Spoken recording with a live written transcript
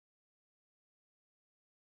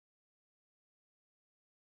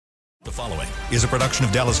The following is a production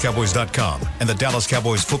of DallasCowboys.com and the Dallas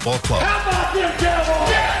Cowboys Football Club. How about them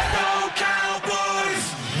Cowboys? Yeah, go Cowboys!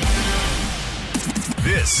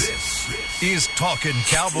 This is Talkin'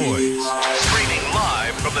 Cowboys. Streaming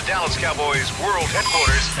live from the Dallas Cowboys World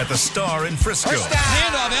Headquarters at the Star in Frisco.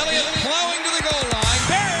 Handoff, Elliott plowing to the goal line.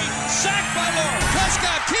 Barry, sacked by Lord.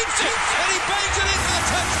 Prescott keeps it, and he bangs it in for the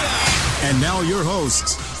touchdown. And now your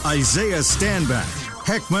hosts, Isaiah Stanback,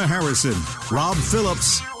 Heckma Harrison, Rob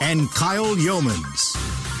Phillips, and Kyle Yeomans.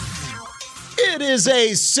 It is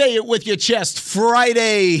a Say It With Your Chest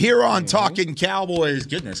Friday here on Talkin' Cowboys.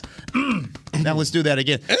 Goodness. Now let's do that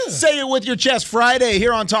again. Say It With Your Chest Friday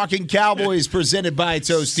here on Talkin' Cowboys, presented by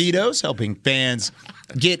Tostitos, helping fans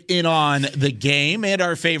get in on the game and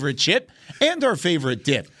our favorite chip and our favorite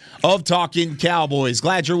dip of Talkin' Cowboys.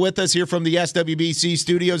 Glad you're with us here from the SWBC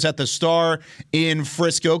studios at the Star in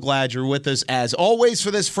Frisco. Glad you're with us as always for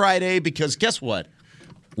this Friday, because guess what?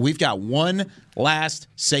 We've got one last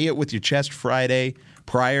Say It With Your Chest Friday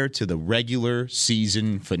prior to the regular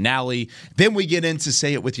season finale. Then we get into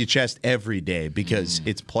Say It With Your Chest every day because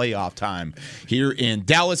it's playoff time here in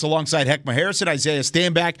Dallas. Alongside Heckma Harrison, Isaiah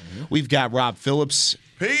Stanback, we've got Rob Phillips.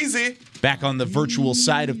 Easy. Back on the virtual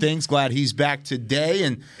side of things. Glad he's back today.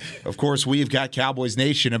 And, of course, we've got Cowboys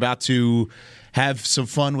Nation about to have some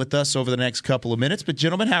fun with us over the next couple of minutes. But,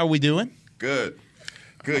 gentlemen, how are we doing? Good.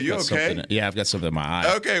 Good. You okay? Yeah, I've got something in my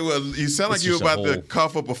eye. Okay, well, you sound like you're about to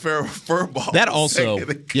cough up a fur ball. That also,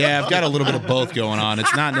 yeah, I've got a little bit of both going on.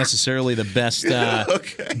 It's not necessarily the best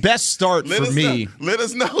best start for me. Let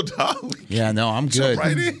us know, dog. Yeah, no, I'm good. Jump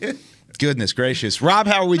right in. Goodness gracious. Rob,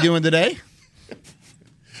 how are we doing today?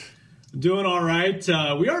 Doing all right.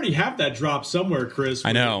 We already have that drop somewhere, Chris.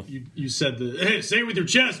 I know. You said hey, say it with your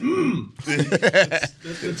chest.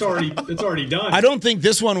 It's already done. I don't think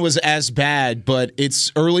this one was as bad, but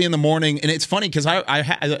it's early in the morning, and it's funny because I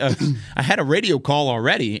had a radio call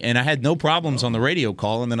already, and I had no problems on the radio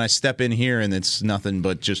call, and then I step in here, and it's nothing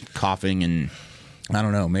but just coughing, and I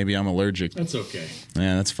don't know. Maybe I'm allergic. That's okay.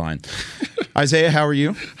 Yeah, that's fine. Isaiah, how are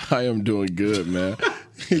you? I am doing good, man.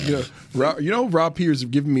 Rob Peters is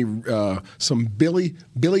giving me some Billy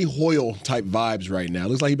Hoyle type vibes right now.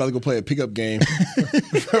 Looks like he's about to go play a pickup game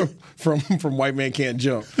from White Man Can't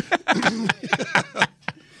Jump. Damn.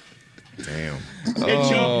 Hey,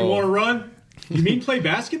 Jump, you want to run? You mean play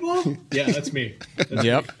basketball? Yeah, that's me.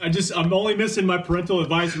 Yep. I'm only missing my parental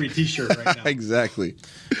advisory T-shirt right now. Exactly.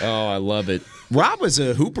 Oh, I love it. Rob was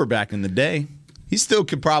a hooper back in the day. He still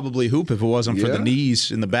could probably hoop if it wasn't for the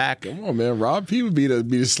knees in the back. Come on, man. Rob P would be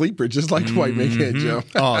the sleeper, just like White Man Can't Jump.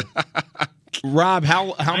 Oh, Rob,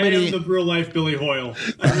 how many? I am the real life Billy Hoyle.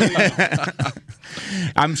 I really am.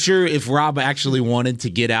 I'm sure if Rob actually wanted to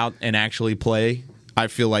get out and actually play, I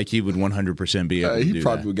feel like he would 100% be able to do that. He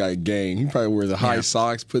probably got a gang. He probably wear the high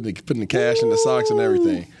socks, putting the cash in the socks and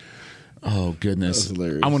everything. Oh, goodness. That's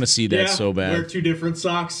hilarious. I want to see that so bad. Wear two different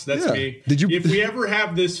socks. That's me. If we ever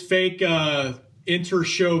have this fake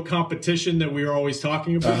inter-show competition that we were always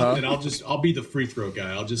talking about, then I'll be the free throw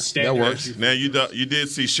guy. I'll just stand that there. Works. Now you did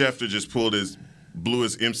see Schefter just pulled his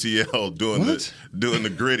bluest MCL doing the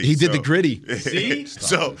gritty. He did the gritty. See?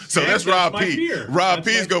 So that's Rob P. Fear. Rob P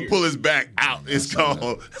is gonna pull his back out. It's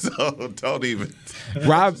gone. So don't even.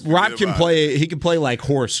 Rob can play. He can play like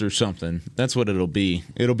horse or something. That's what it'll be.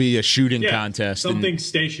 It'll be a shooting contest. Something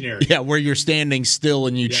stationary. Yeah, where you're standing still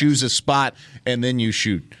and you choose a spot and then you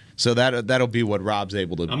shoot. So that'll be what Rob's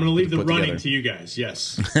able to. I'm going to leave the running together. to you guys.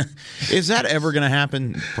 Yes. Is that ever going to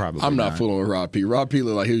happen? Probably. I'm not fooling with Rob P. Rob P.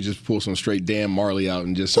 looked like he would just pull some straight Dan Marley out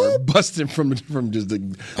and just start busting from just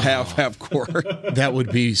the half court. That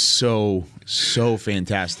would be so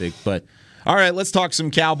fantastic. But all right, let's talk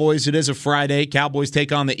some Cowboys. It is a Friday. Cowboys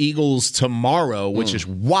take on the Eagles tomorrow, which is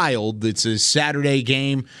wild. It's a Saturday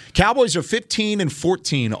game. Cowboys are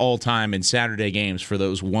 15-14 all time in Saturday games. For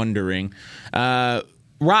those wondering.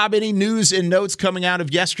 Rob, any news and notes coming out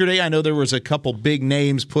of yesterday? I know there was a couple big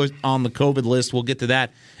names put on the COVID list. We'll get to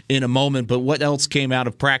that in a moment. But what else came out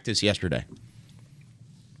of practice yesterday?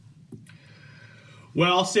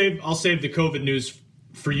 Well, I'll save the COVID news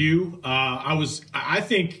for you. I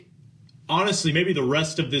think, honestly, maybe the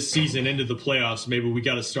rest of this season into the playoffs, maybe we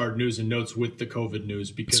got to start news and notes with the COVID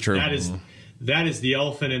news, because that is the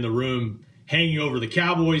elephant in the room, hanging over the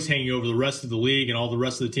Cowboys, hanging over the rest of the league and all the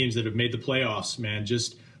rest of the teams that have made the playoffs, man.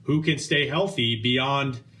 Just who can stay healthy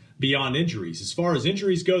beyond injuries. As far as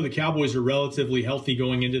injuries go, the Cowboys are relatively healthy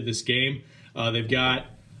going into this game. They've got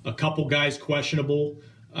a couple guys questionable.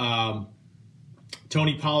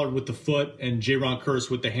 Tony Pollard with the foot and Jaron Kearse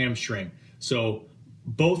with the hamstring. So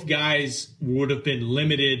both guys would have been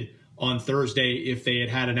limited on Thursday if they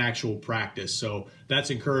had an actual practice. So that's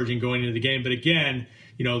encouraging going into the game. But again,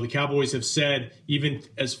 the Cowboys have said, even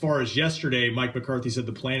as far as yesterday, Mike McCarthy said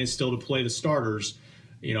the plan is still to play the starters.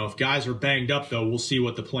 If guys are banged up, though, we'll see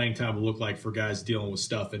what the playing time will look like for guys dealing with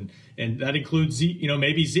stuff. And that includes Zeke,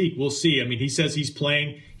 maybe Zeke. We'll see. I mean, he says he's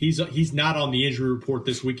playing. He's not on the injury report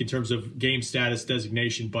this week in terms of game status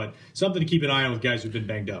designation, but something to keep an eye on with guys who've been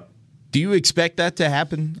banged up. Do you expect that to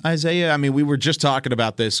happen, Isaiah? I mean, we were just talking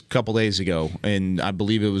about this a couple days ago, and I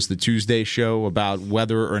believe it was the Tuesday show about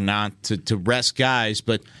whether or not to rest guys,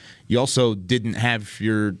 but you also didn't have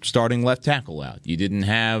your starting left tackle out. You didn't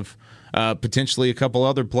have potentially a couple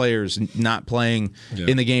other players not playing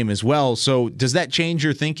in the game as well. So does that change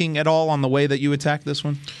your thinking at all on the way that you attack this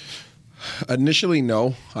one? Initially,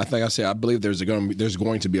 no. I believe there's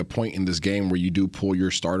going to be a point in this game where you do pull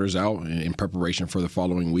your starters out in preparation for the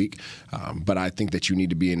following week. But I think that you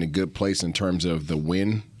need to be in a good place in terms of the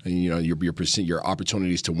win. Your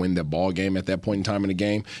opportunities to win the ball game at that point in time in the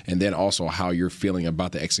game, and then also how you're feeling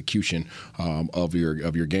about the execution of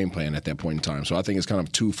your game plan at that point in time. So I think it's kind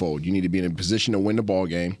of twofold. You need to be in a position to win the ball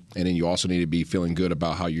game, and then you also need to be feeling good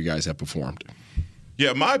about how you guys have performed.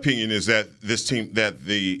 Yeah, my opinion is that this team, that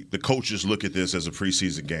the coaches look at this as a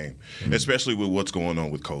preseason game, especially with what's going on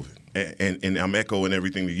with COVID. And I'm echoing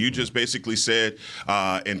everything that you just basically said,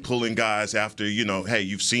 and pulling guys after, hey,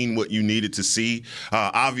 you've seen what you needed to see.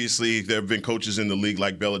 Obviously, there have been coaches in the league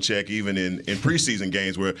like Belichick, even in preseason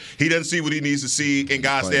games, where he doesn't see what he needs to see, and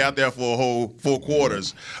guys stay out there for a whole 4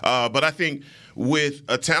 quarters. But I think with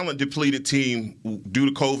a talent-depleted team due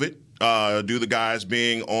to COVID, due to the guys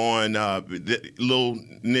being on the little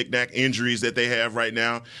knick-knack injuries that they have right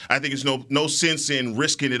now, I think it's no sense in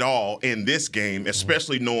risking it all in this game,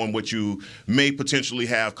 especially knowing what you may potentially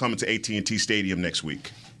have coming to AT&T Stadium next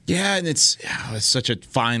week. Yeah, and it's such a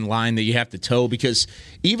fine line that you have to toe, because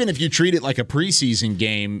even if you treat it like a preseason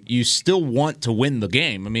game, you still want to win the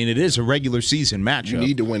game. I mean, it is a regular season matchup. You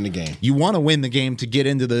need to win the game. You want to win the game to get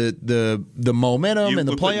into the momentum and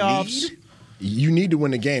the playoffs. You need to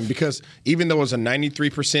win the game, because even though it's a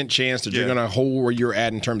 93% chance that you're going to hold where you're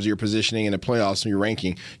at in terms of your positioning in the playoffs and your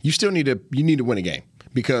ranking, you still need to win a game.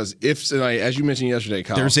 Because if, as you mentioned yesterday,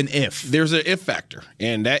 Kyle, there's an if. There's an if factor,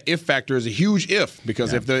 and that if factor is a huge if.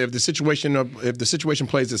 Because if the situation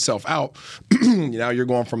plays itself out, now you're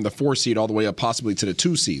going from the 4 seed all the way up possibly to the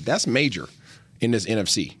 2 seed. That's major in this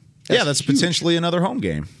NFC. That's huge. Potentially another home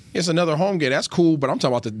game. It's another home game. That's cool, but I'm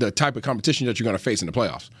talking about the type of competition that you're going to face in the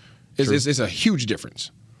playoffs. It's a huge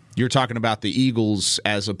difference. You're talking about the Eagles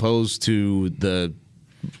as opposed to the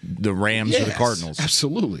Rams or the Cardinals.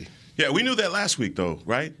 Absolutely. Yeah, we knew that last week, though,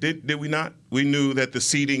 right? Did we not? We knew that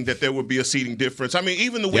that there would be a seeding difference. I mean,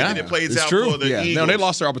 even the way that it plays out for the Eagles. No, they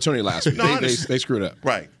lost their opportunity last week. They screwed up.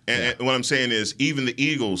 Right. And what I'm saying is, even the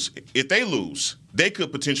Eagles, if they lose, they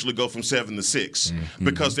could potentially go from 7 to 6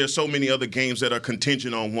 because there's so many other games that are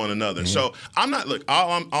contingent on one another. So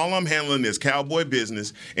all I'm handling is Cowboy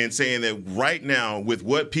business and saying that right now, with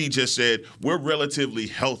what P just said, we're relatively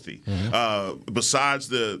healthy. Besides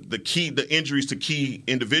the injuries to key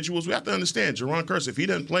individuals, we have to understand Jerron Kearse, if he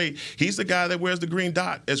doesn't play, he's the guy that wears the green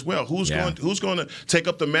dot as well. Who's going to take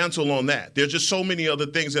up the mantle on that? There's just so many other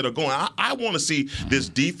things that are going. I want to see this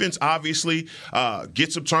defense obviously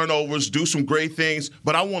get some turnovers, do some great things,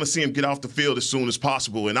 but I want to see him get off the field as soon as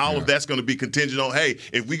possible. And all of that's going to be contingent on, hey,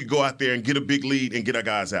 if we could go out there and get a big lead and get our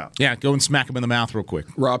guys out. Yeah, go and smack them in the mouth real quick.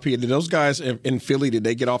 Rob P., did those guys in Philly, did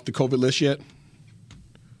they get off the COVID list yet?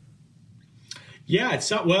 Yeah, it's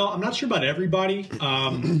not. Well, I'm not sure about everybody.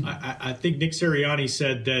 I think Nick Sirianni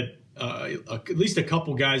said that at least a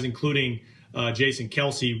couple guys, including Jason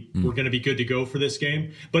Kelsey, were going to be good to go for this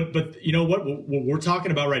game. But you know what we're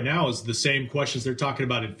talking about right now is the same questions they're talking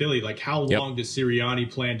about in Philly. Like, how long does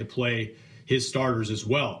Sirianni plan to play his starters as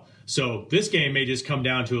well? So this game may just come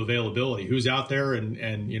down to availability. Who's out there,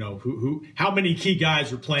 and you know how many key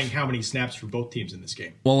guys are playing how many snaps for both teams in this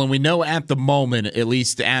game. Well, and we know at the moment, at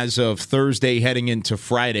least as of Thursday heading into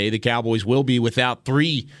Friday, the Cowboys will be without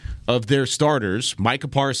 3 of their starters, Micah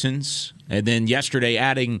Parsons, and then yesterday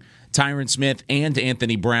adding Tyron Smith and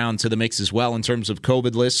Anthony Brown to the mix as well in terms of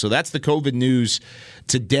COVID list. So that's the COVID news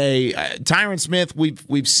today. Tyron Smith,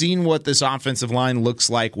 we've seen what this offensive line looks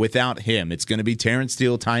like without him. It's going to be Terrence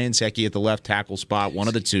Steele, Ty Nsekhe at the left tackle spot, one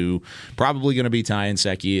of the two. Probably going to be Ty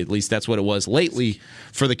Nsekhe. At least that's what it was lately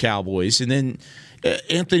for the Cowboys. And then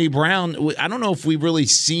Anthony Brown, I don't know if we've really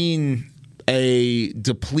seen a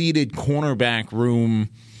depleted cornerback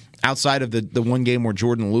room outside of the one game where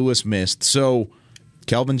Jordan Lewis missed. So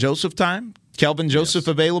Kelvin Joseph time? Kelvin Joseph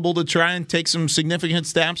available to try and take some significant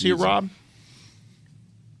snaps here, Rob?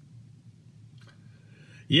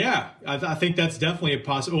 Yeah, I think that's definitely a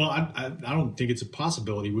possibility. Well, I don't think it's a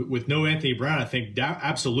possibility. With no Anthony Brown, I think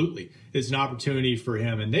absolutely it's an opportunity for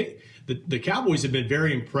him. And the Cowboys have been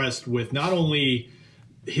very impressed with not only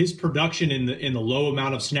his production in the low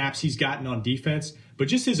amount of snaps he's gotten on defense, but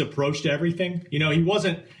just his approach to everything. You know, he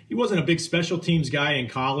wasn't a big special teams guy in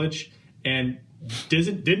college, and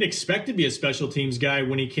didn't expect to be a special teams guy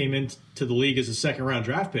when he came into the league as a second-round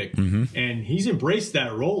draft pick. Mm-hmm. And he's embraced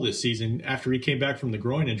that role this season after he came back from the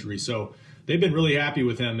groin injury. So they've been really happy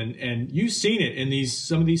with him. And you've seen it in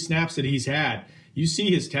some of these snaps that he's had. You see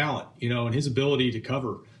his talent, you know, and his ability to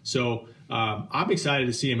cover. So I'm excited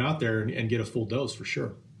to see him out there and get a full dose for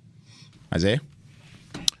sure. Isaiah?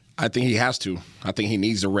 I think he has to. I think he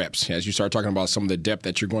needs the reps. As you start talking about some of the depth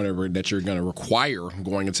that you're going to require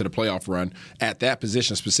going into the playoff run at that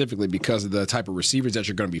position specifically because of the type of receivers that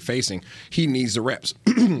you're going to be facing, he needs the reps.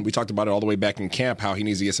 We talked about it all the way back in camp, how he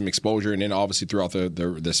needs to get some exposure, and then obviously throughout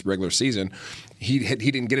this regular season, he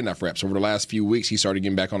didn't get enough reps. Over the last few weeks, he started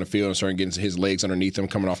getting back on the field and started getting his legs underneath him,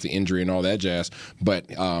 coming off the injury and all that jazz. But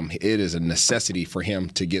it is a necessity for him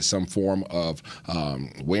to get some form of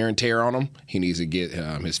wear and tear on him. He needs to get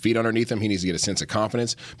his feet underneath him. He needs to get a sense of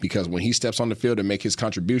confidence, because when he steps on the field and make his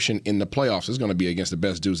contribution in the playoffs, it's going to be against the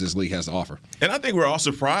best dudes this league has to offer. And I think we're all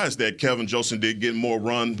surprised that Kelvin Joseph did get more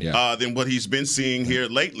run than what he's been seeing here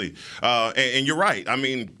lately. And you're right. I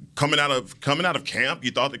mean, coming out of camp,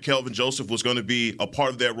 you thought that Kelvin Joseph was going to be a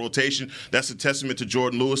part of that rotation. That's a testament to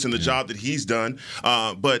Jordan Lewis and the job that he's done.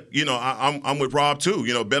 But you know, I'm with Rob too.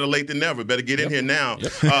 You know, better late than never. Better get in here now.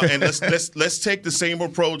 And let's take the same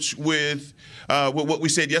approach with what we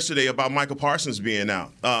said yesterday about Michael Parsons being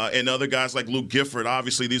out, and other guys like Luke Gifford.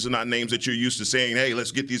 Obviously, these are not names that you're used to saying, hey,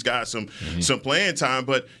 let's get these guys some playing time.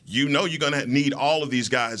 But you know you're going to need all of these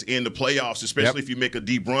guys in the playoffs, especially if you make a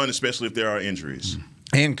deep run, especially if there are injuries.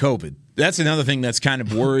 And COVID. That's another thing that's kind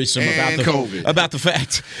of worrisome about the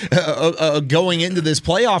fact going into this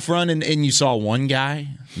playoff run, and you saw one guy,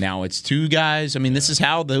 now it's two guys. I mean, this is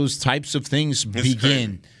how those types of things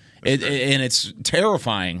begin. And it's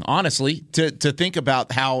terrifying, honestly, to think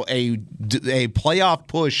about how a playoff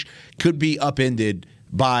push could be upended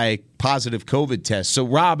by positive COVID tests. So,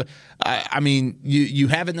 Rob, I mean, you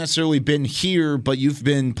haven't necessarily been here, but you've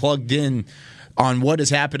been plugged in on what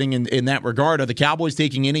is happening in that regard. Are the Cowboys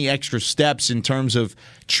taking any extra steps in terms of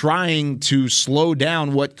trying to slow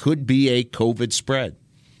down what could be a COVID spread?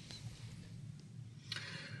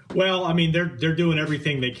 Well, I mean, they're doing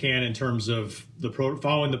everything they can in terms of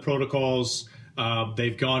following the protocols.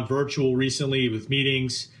 They've gone virtual recently with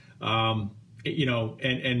meetings, you know,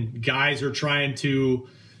 and guys are trying to,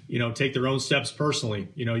 you know, take their own steps personally.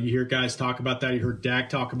 You know, you hear guys talk about that. You heard Dak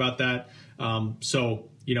talk about that. So,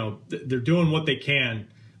 you know, they're doing what they can.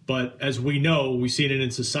 But as we know, we've seen it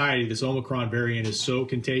in society, this Omicron variant is so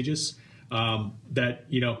contagious that,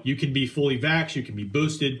 you know, you can be fully vaxxed, you can be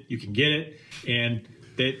boosted, you can get it. And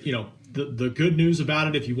that, you know, the good news about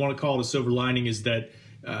it, if you want to call it a silver lining, is that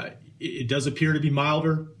it does appear to be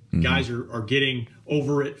milder. Mm-hmm. Guys are getting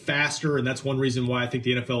over it faster, and that's one reason why I think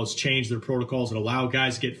the NFL has changed their protocols and allow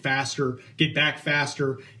guys to get back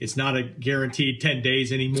faster. It's not a guaranteed 10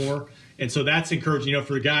 days anymore. And so that's encouraging. You know,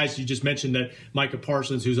 for the guys, you just mentioned that Micah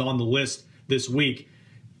Parsons, who's on the list this week,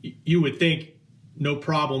 you would think no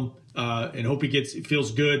problem, and hope he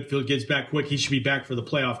feels good, gets back quick. He should be back for the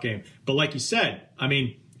playoff game. But like you said, I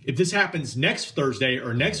mean, if this happens next Thursday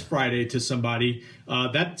or next Friday to somebody,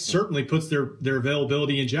 that certainly puts their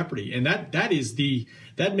availability in jeopardy. And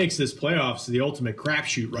that makes this playoffs the ultimate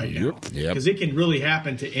crapshoot right now, because it can really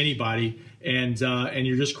happen to anybody, and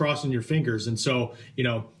you're just crossing your fingers. And so, you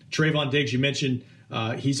know, Trayvon Diggs, you mentioned,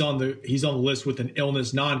 he's on the list with an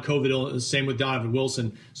illness, non-COVID illness. Same with Donovan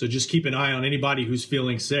Wilson. So just keep an eye on anybody who's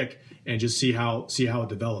feeling sick and just see how it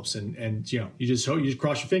develops. And you know, you just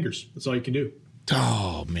cross your fingers. That's all you can do.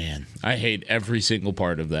 Oh man, I hate every single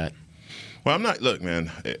part of that. Well, I'm not. Look,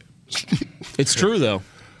 man, it's true though.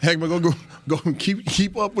 Heckman, go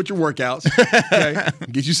keep up with your workouts. Okay?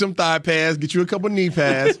 Get you some thigh pads, get you a couple knee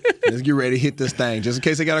pads. Let's get ready to hit this thing, just in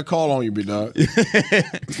case they got a call on you, big dog.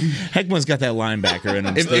 Heckman's got that linebacker in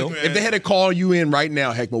him still. If they had to call you in right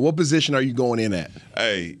now, Heckman, what position are you going in at?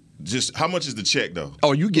 Hey, just how much is the check though?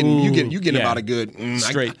 Oh, you getting about a good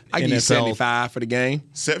straight. I give you 75 for the game.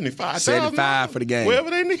 75 for the game.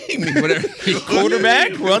 Wherever they need me.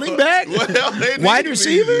 Quarterback, running back, wide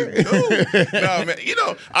receiver. No, man. You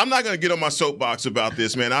know, I'm not going to get on my soapbox about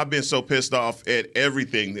this, man. I've been so pissed off at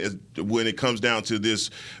everything when it comes down to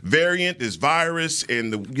this variant, this virus,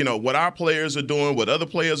 and what our players are doing, what other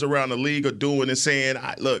players around the league are doing, and saying,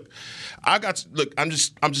 I'm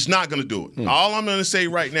just not going to do it. All I'm going to say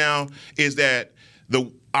right now is that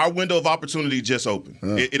our window of opportunity just opened.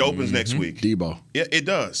 It opens next week. Debo. Yeah, it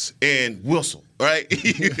does. And Wilson, right?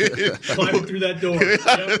 Climbing through that door.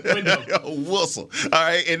 Window. Wilson. All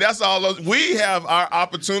right. And that's all. We have our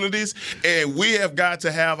opportunities, and we have got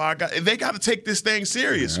to have our guys. They got to take this thing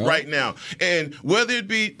serious right now. And whether it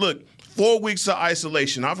be, look, 4 weeks of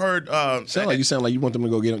isolation. I've heard. Sound like you want them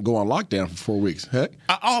to go on lockdown for 4 weeks. Heck.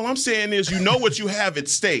 All I'm saying is, you know what you have at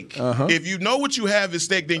stake. If you know what you have at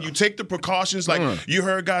stake, then you take the precautions. Like you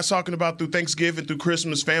heard guys talking about through Thanksgiving, through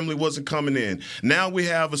Christmas, family wasn't coming in. Now we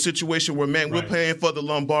have a situation where, man, we're paying for the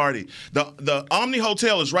Lombardi. The Omni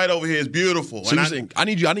Hotel is right over here. It's beautiful. So I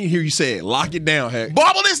need to hear you say it. Lock it down, Heck.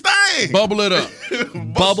 Bubble this thing. Bubble it up.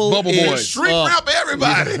 Bubble boys. Shrink wrap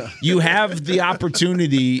everybody. Yeah. You have the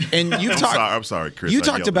opportunity, and I'm sorry, Chris. You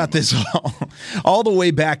talked about this all the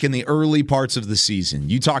way back in the early parts of the season.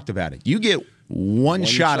 You talked about it. You get one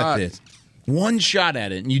shot at this. One shot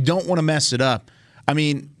at it, and you don't want to mess it up. I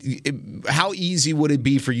mean, how easy would it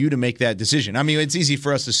be for you to make that decision? I mean, it's easy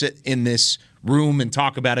for us to sit in this room and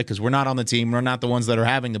talk about it because we're not on the team. We're not the ones that are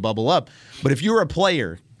having to bubble up. But if you're a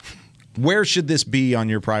player, where should this be on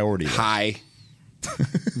your priority list? High.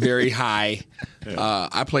 Very high.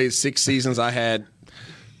 I played 6 seasons. I had,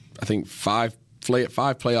 I think, five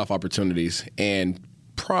playoff opportunities, and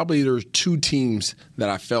probably there's 2 teams that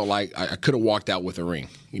I felt like I could have walked out with a ring.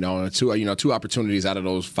 Two opportunities out of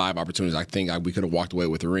those 5 opportunities, I think we could have walked away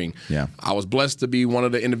with a ring. Yeah. I was blessed to be one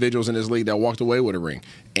of the individuals in this league that walked away with a ring.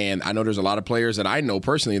 And I know there's a lot of players that I know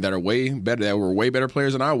personally that are way better, that were way better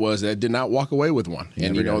players than I was, that did not walk away with one.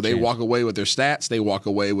 And they walk away with their stats, they walk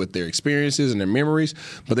away with their experiences and their memories,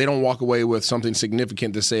 but they don't walk away with something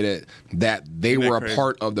significant to say that they were a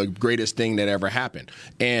part of the greatest thing that ever happened.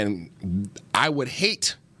 And I would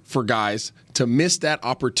hate for guys to miss that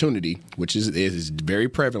opportunity, which is very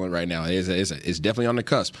prevalent right now. It's definitely on the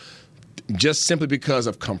cusp, just simply because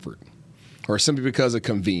of comfort or simply because of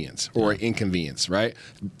convenience or inconvenience, right?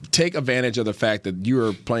 Take advantage of the fact that you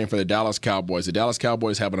are playing for the Dallas Cowboys. The Dallas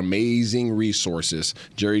Cowboys have an amazing resources.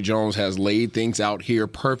 Jerry Jones has laid things out here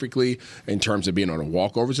perfectly in terms of being able to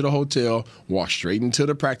walk over to the hotel, walk straight into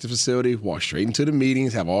the practice facility, walk straight into the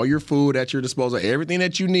meetings, have all your food at your disposal, everything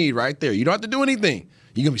that you need right there. You don't have to do anything.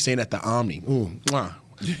 You're going to be staying at the Omni.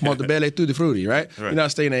 Montebello Tutti Frutti, right? You're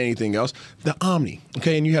not staying at anything else. The Omni,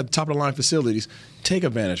 okay? And you have the top-of-the-line facilities. Take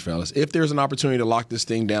advantage, fellas. If there's an opportunity to lock this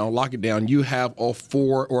thing down, lock it down. You have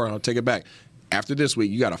I'll take it back. After this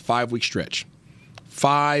week, you got a 5-week stretch.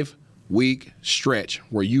 5-week stretch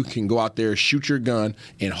where you can go out there, shoot your gun,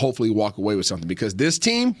 and hopefully walk away with something, because this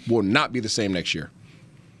team will not be the same next year.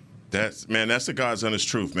 That's the God's honest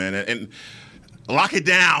truth, man. And lock it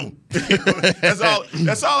down. That's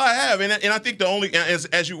all I have. And I think the only,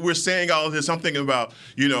 as you were saying all of this, I'm thinking about,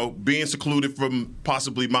 being secluded from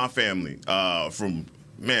possibly my family,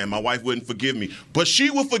 my wife wouldn't forgive me, but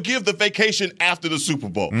she will forgive the vacation after the Super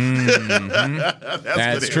Bowl.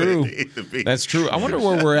 That's true. That's true. I wonder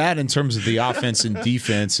where we're at in terms of the offense and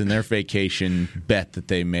defense and their vacation bet that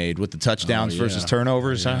they made with the touchdowns versus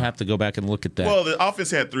turnovers. I have to go back and look at that. Well, the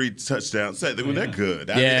offense had 3 touchdowns. They're good.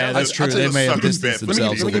 That's true. They may have distanced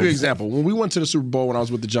themselves. Let me give you an example. When we went to the Super Bowl when I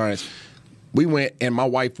was with the Giants, we went and my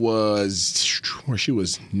wife was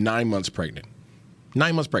 9 months pregnant.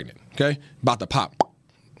 9 months pregnant, okay? About to pop.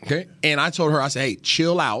 Okay, and I told her, I said, hey,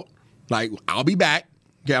 chill out. Like, I'll be back.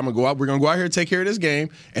 Okay, I'm gonna go out. We're gonna go out here and take care of this game,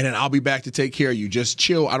 and then I'll be back to take care of you. Just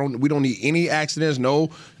chill. We don't need any accidents. No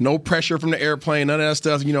pressure from the airplane. None of that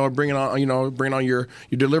stuff. Bringing on your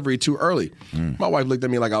delivery too early. My wife looked at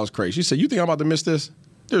me like I was crazy. She said, "You think I'm about to miss this?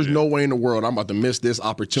 There's no way in the world I'm about to miss this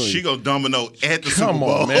opportunity." She go domino at the Super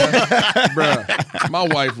Bowl. Come on, man. Bruh, my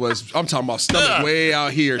wife I'm talking about stomach way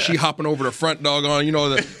out here. She hopping over the front doggone,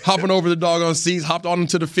 hopping over the doggone seats, hopped on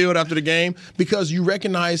into the field after the game, because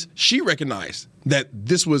she recognized that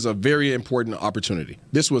this was a very important opportunity.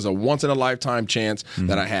 This was a once-in-a-lifetime chance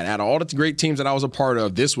that I had. Out of all the great teams that I was a part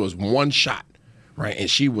of, this was one shot, right? And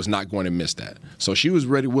she was not going to miss that. So she was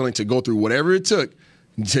willing to go through whatever it took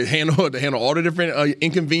to handle all the different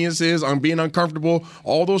inconveniences, on being uncomfortable,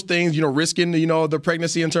 all those things, risking the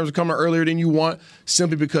pregnancy in terms of coming earlier than you want,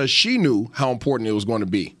 simply because she knew how important it was going to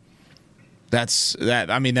be. That's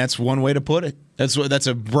one way to put it. That's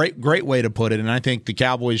a great way to put it, and I think the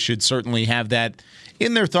Cowboys should certainly have that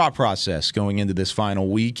in their thought process going into this final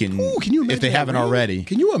week. And can you imagine if they haven't ring? Already,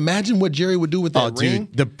 can you imagine what Jerry would do with that ring?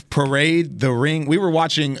 Dude, the parade, the ring. We were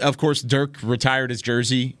watching. Of course, Dirk retired his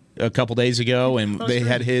jersey a couple days ago, and they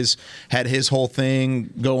had his whole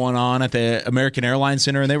thing going on at the American Airlines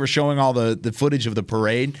Center, and they were showing all the footage of the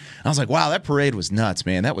parade. I was like, wow, that parade was nuts,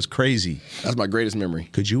 man. That was crazy. That's my greatest memory.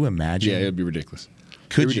 Could you imagine? Yeah, it'd be ridiculous.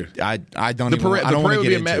 Could you? I don't. The even, parade, I don't the parade want to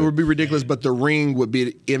get into it. would be ridiculous, but the ring would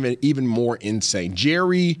be even more insane.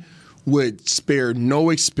 Jerry would spare no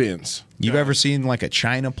expense. You've ever seen like a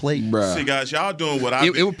China plate? Bruh. See, guys, y'all doing what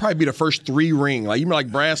It would probably be the first 3 ring. Like, you remember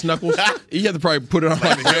like brass knuckles? You have to probably put it on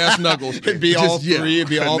like brass knuckles. It'd be all 3. It'd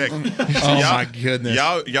be all. My goodness.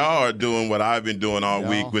 Y'all are doing what I've been doing all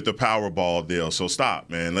week with the Powerball deal. So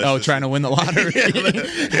stop, man. Let's trying to win the lottery.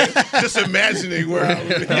 Just imagining where I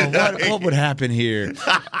would be. What would happen here?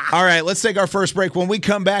 All right, let's take our first break. When we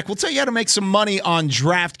come back, we'll tell you how to make some money on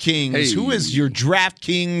DraftKings. Hey. Who is your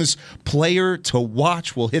DraftKings player to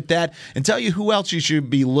watch? We'll hit that and tell you who else you should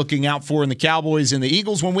be looking out for in the Cowboys and the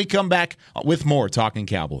Eagles when we come back with more Talking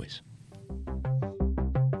Cowboys.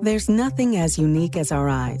 There's nothing as unique as our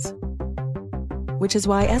eyes, which is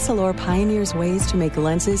why Essilor pioneers ways to make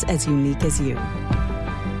lenses as unique as you.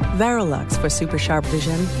 Verilux for super sharp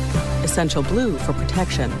vision, Essential Blue for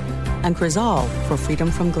protection, and Crizal for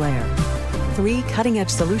freedom from glare. 3 cutting-edge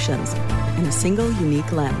solutions in a single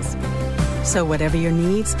unique lens. So whatever your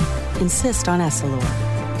needs, insist on Essilor.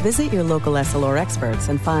 Visit your local Essilor experts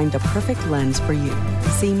and find the perfect lens for you.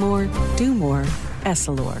 See more, do more,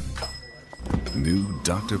 Essilor. New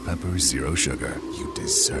Dr. Pepper Zero Sugar. You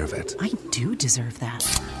deserve it. I do deserve that.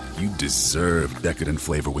 You deserve decadent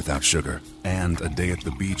flavor without sugar. And a day at the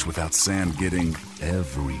beach without sand getting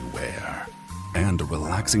everywhere. And a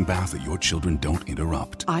relaxing bath that your children don't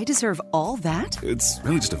interrupt. I deserve all that? It's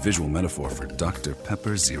really just a visual metaphor for Dr.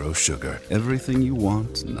 Pepper Zero Sugar. Everything you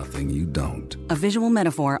want, nothing you don't. A visual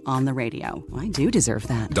metaphor on the radio. I do deserve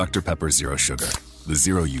that. Dr. Pepper Zero Sugar. The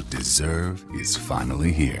zero you deserve is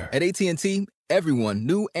finally here. At AT&T, everyone,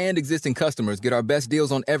 new and existing customers, get our best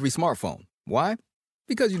deals on every smartphone. Why?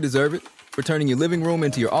 Because you deserve it. For turning your living room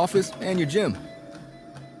into your office and your gym.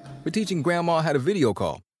 For teaching grandma how to video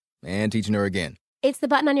call. And teaching her again. It's the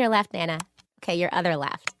button on your left, Nana. Okay, your other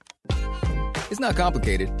left. It's not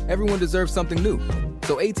complicated. Everyone deserves something new.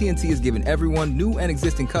 So AT&T is giving everyone, new and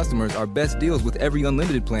existing customers, our best deals with every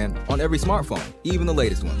unlimited plan on every smartphone, even the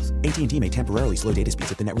latest ones. AT&T may temporarily slow data speeds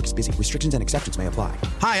if the network is busy. Restrictions and exceptions may apply.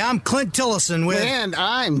 Hi, I'm Clint Tillison with... And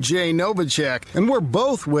I'm Jay Novacek, and we're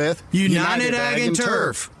both with... United Ag and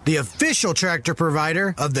Turf, the official tractor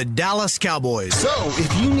provider of the Dallas Cowboys. So,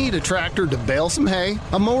 if you need a tractor to bale some hay,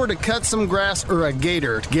 a mower to cut some grass, or a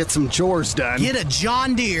gator to get some chores done... Get a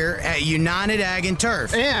John Deere at United Ag and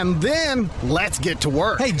Turf. And then, let's get to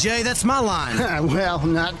work. Hey, Jay, that's my line. Well,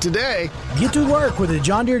 not today. Get to work with a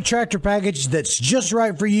John Deere tractor package that's just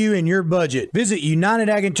right for you and your budget. Visit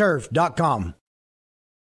UnitedAgAndTurf.com.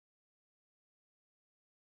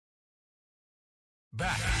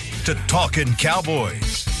 Back to Talking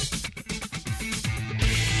Cowboys.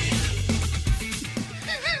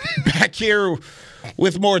 Back here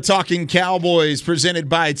with more Talking Cowboys presented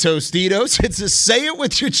by Tostitos. It's a Say It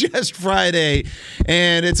With Your Chest Friday,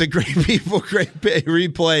 and it's a great people, great pay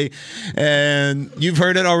replay. And you've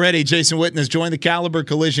heard it already. Jason Witten has joined the Caliber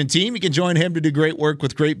Collision team. You can join him to do great work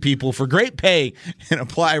with great people for great pay and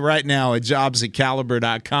apply right now at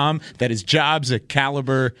jobsatcaliber.com. That is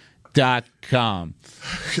jobsatcaliber.com.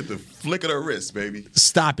 The flick of the wrist, baby.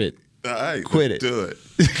 Stop it. All right, quit it. Do it.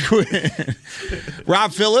 Quit it.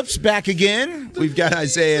 Rob Phillips back again. We've got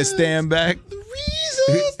Isaiah Stanback.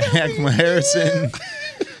 Heckma Harrison.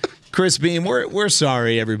 Chris Beam. We're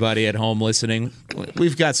sorry, everybody at home listening.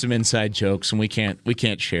 We've got some inside jokes, and we can't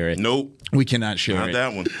share it. Nope. We cannot share Not it.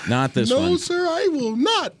 that one. Not this one. No, sir, I will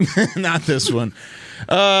not. Not this one.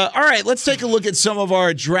 All right, let's take a look at some of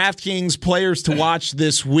our DraftKings players to watch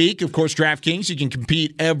this week. Of course, DraftKings, you can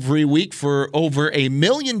compete every week for over $1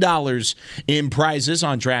 million in prizes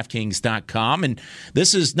on DraftKings.com. And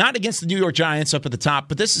this is not against the New York Giants up at the top,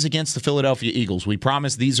 but this is against the Philadelphia Eagles. We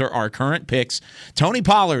promise these are our current picks. Tony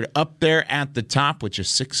Pollard up there at the top with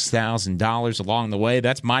just $6,000 along the way.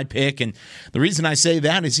 That's my pick. And the reason I say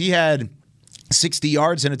that is he had 60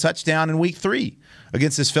 yards and a touchdown in week 3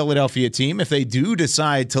 against this Philadelphia team. If they do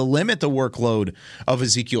decide to limit the workload of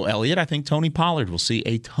Ezekiel Elliott, I think Tony Pollard will see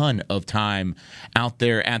a ton of time out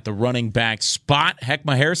there at the running back spot.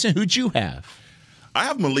 Heckma Harrison, who'd you have? I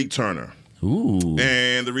have Malik Turner. Ooh.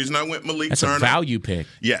 And the reason I went Malik That's Turner. That's a value pick.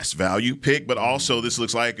 Yes, value pick, but also this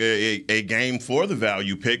looks like a game for the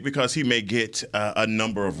value pick because he may get a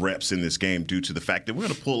number of reps in this game due to the fact that we're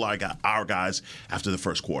going to pull our guys after the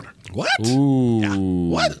first quarter. What? Ooh. Yeah.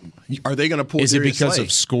 What? Are they going to pull Is Darius it because Slay?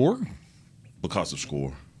 of score? Because of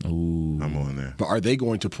score. Ooh. I'm on there. But are they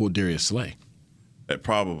going to pull Darius Slay?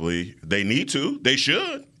 Probably. They need to. They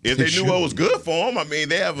should. If they knew what was good for them, I mean,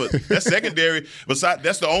 they have that secondary. Besides,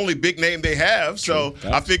 that's the only big name they have. So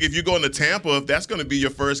I figure if you're going to Tampa, if that's going to be your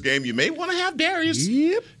first game, you may want to have Darius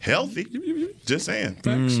healthy. Just saying.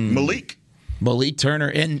 Malik Turner.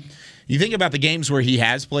 And you think about the games where he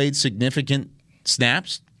has played significant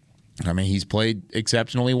snaps. I mean, he's played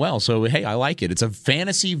exceptionally well. So, hey, I like it. It's a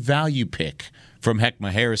fantasy value pick from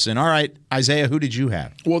Heckma Harrison. All right, Isaiah, who did you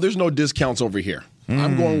have? Well, there's no discounts over here.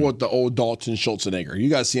 I'm going with the old Dalton Schultzenegger. You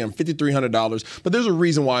guys see him, $5,300. But there's a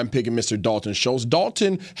reason why I'm picking Mr. Dalton Schultz.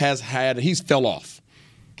 Dalton he's fell off.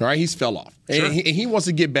 All right, he's fell off. Sure. And he wants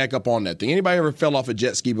to get back up on that thing. Anybody ever fell off a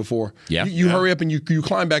jet ski before? Yeah. You hurry up and you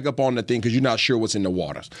climb back up on that thing because you're not sure what's in the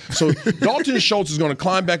waters. So Dalton Schultz is going to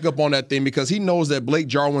climb back up on that thing because he knows that Blake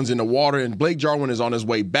Jarwin's in the water and Blake Jarwin is on his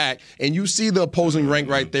way back. And you see the opposing rank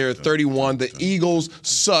right there, 31. The Eagles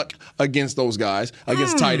suck against those guys,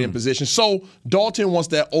 against tight end position. So Dalton wants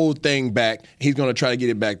that old thing back. He's going to try to get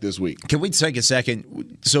it back this week. Can we take a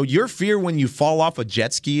second? So your fear when you fall off a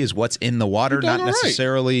jet ski is what's in the water, not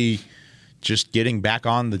necessarily just getting back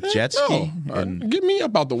on the jet ski? Get me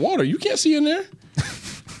up out the water. You can't see in there.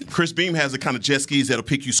 Chris Beam has the kind of jet skis that'll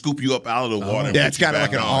scoop you up out of the water. Yeah, it's got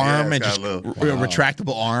like an arm and just a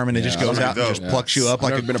retractable arm, and it just goes out and just plucks you up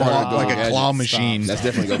like a claw machine. That's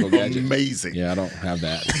definitely Go-Go Gadget. Amazing. Yeah, I don't have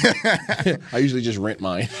that. I usually just rent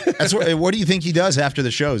mine. What do you think he does after the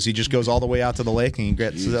shows? He just goes all the way out to the lake and he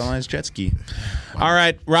gets on his jet ski. All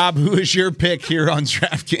right, Rob, who is your pick here on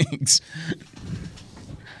DraftKings?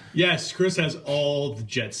 Yes, Chris has all the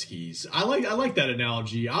jet skis. I like that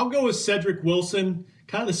analogy. I'll go with Cedric Wilson.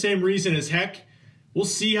 Kind of the same reason as Heck. We'll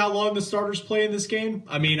see how long the starters play in this game.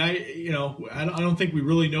 I mean, I don't think we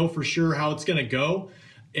really know for sure how it's going to go.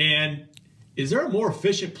 And is there a more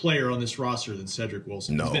efficient player on this roster than Cedric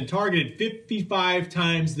Wilson? No. He's been targeted 55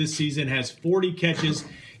 times this season, has 40 catches.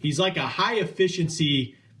 He's like a high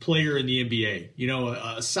efficiency player in the NBA. You know,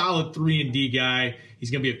 a solid 3-and-D guy.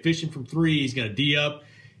 He's going to be efficient from three. He's going to D up.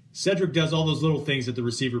 Cedric does all those little things at the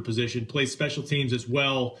receiver position, plays special teams as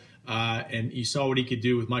well. And you saw what he could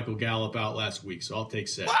do with Michael Gallup out last week, so I'll take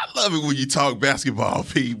Cedric. Well, I love it when you talk basketball,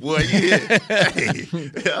 Pete. Boy, hey,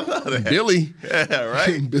 I love that. Billy. Yeah,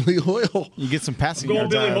 right? Billy Hoyle. You get some passing Go yards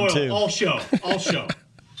Billy out of him, Hoyle, too. all show.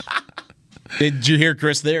 Did you hear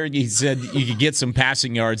Chris there? He said you could get some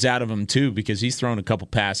passing yards out of him, too, because he's thrown a couple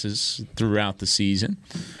passes throughout the season.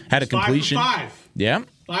 Had a completion. 5 for 5. Yeah.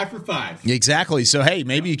 5 for 5. Exactly. So, hey,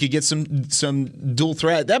 maybe you could get some dual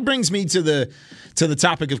threat. That brings me to the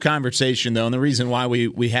topic of conversation, though, and the reason why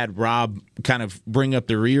we had Rob kind of bring up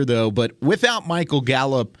the rear, though. But without Michael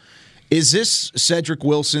Gallup, is this Cedric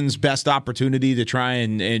Wilson's best opportunity to try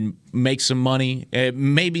and make some money?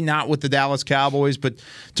 Maybe not with the Dallas Cowboys, but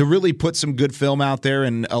to really put some good film out there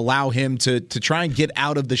and allow him to try and get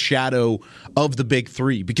out of the shadow of the big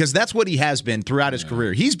three, because that's what he has been throughout his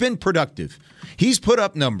career. He's been productive. He's put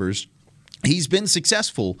up numbers. He's been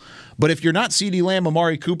successful. But if you're not CeeDee Lamb,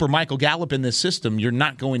 Amari Cooper, Michael Gallup in this system, you're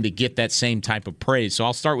not going to get that same type of praise. So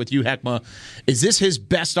I'll start with you, Heckma. Is this his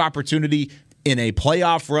best opportunity in a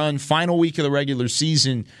playoff run, final week of the regular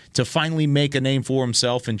season, to finally make a name for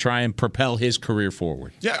himself and try and propel his career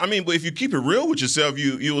forward? Yeah, I mean, but if you keep it real with yourself,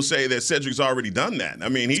 you will say that Cedric's already done that. I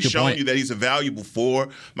mean, he's shown you that he's a valuable four.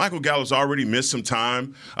 Michael Gallup's already missed some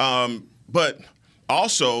time. But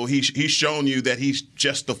also, he's shown you that he's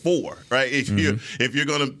just a four, right? If you're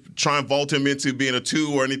going to try and vault him into being a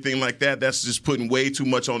two or anything like that, that's just putting way too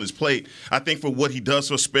much on his plate. I think for what he does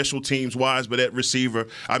for special teams wise, but at receiver,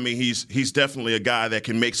 I mean, he's definitely a guy that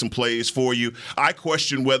can make some plays for you. I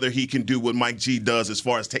question whether he can do what Mike G does as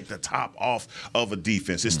far as take the top off of a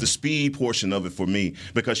defense. It's the speed portion of it for me,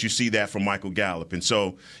 because you see that from Michael Gallup. And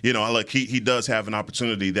so, look, he does have an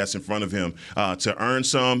opportunity that's in front of him to earn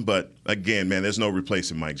some, but again, man, there's no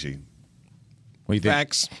replacing Mike G. What do you think?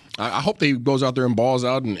 Facts. I hope that he goes out there and balls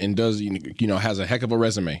out and does, has a heck of a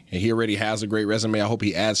resume. And he already has a great resume. I hope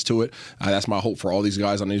he adds to it. That's my hope for all these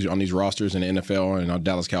guys on these rosters in the NFL and on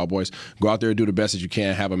Dallas Cowboys. Go out there and do the best that you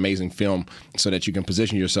can, have amazing film so that you can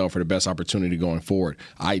position yourself for the best opportunity going forward.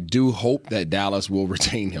 I do hope that Dallas will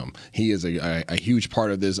retain him. He is a huge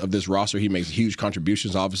part of this roster. He makes huge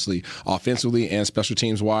contributions, obviously, offensively and special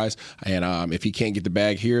teams wise. And if he can't get the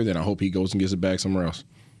bag here, then I hope he goes and gets the bag somewhere else.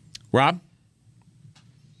 Rob?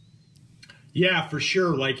 Yeah, for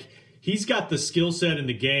sure. Like, he's got the skill set in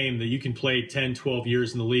the game that you can play 10, 12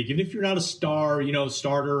 years in the league. Even if you're not a star,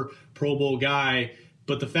 starter, Pro Bowl guy,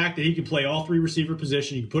 but the fact that he can play all three receiver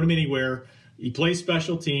positions, you can put him anywhere. He plays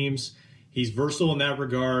special teams. He's versatile in that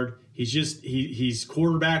regard. he's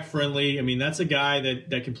quarterback friendly. I mean, that's a guy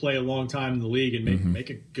that can play a long time in the league and make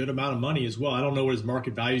a good amount of money as well. I don't know what his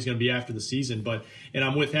market value is going to be after the season, and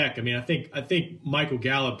I'm with Heck. I mean, I think Michael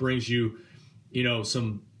Gallup brings you,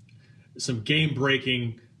 some game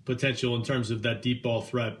breaking potential in terms of that deep ball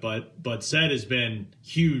threat. But Sed has been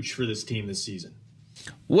huge for this team this season.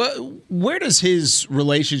 Where does his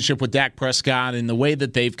relationship with Dak Prescott and the way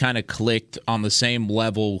that they've kind of clicked on the same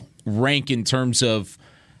level rank in terms of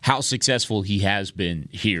how successful he has been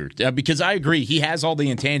here? Because I agree, he has all the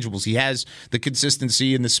intangibles. He has the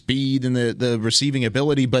consistency and the speed and the receiving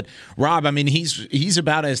ability. But, Rob, I mean, he's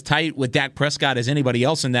about as tight with Dak Prescott as anybody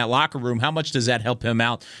else in that locker room. How much does that help him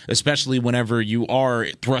out, especially whenever you are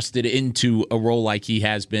thrusted into a role like he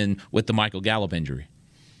has been with the Michael Gallup injury?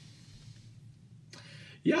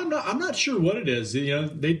 Yeah, I'm not sure what it is.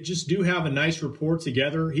 They just do have a nice rapport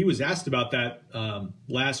together. He was asked about that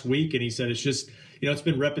last week, and he said it's just, it's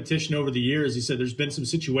been repetition over the years. He said there's been some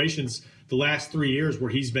situations the last 3 years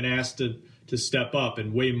where he's been asked to step up,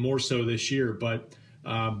 and way more so this year. But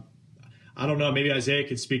I don't know. Maybe Isaiah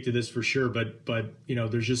could speak to this for sure. But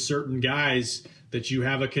there's just certain guys that you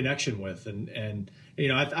have a connection with, and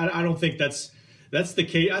I don't think that's the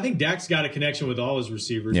case. I think Dak's got a connection with all his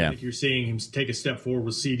receivers. Yeah. I think you're seeing him take a step forward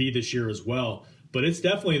with CD this year as well. But it's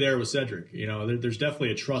definitely there with Cedric. There's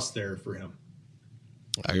definitely a trust there for him.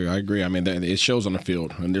 I agree. I mean, it shows on the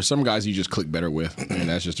field, and there's some guys you just click better with, and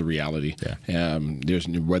that's just a reality. Yeah. There's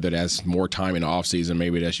whether that's more time in the off season,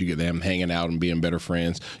 maybe that's you get them hanging out and being better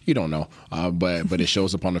friends. You don't know, but it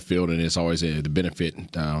shows up on the field, and it's always the benefit.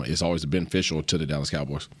 It's always beneficial to the Dallas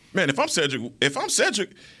Cowboys. Man, if I'm Cedric,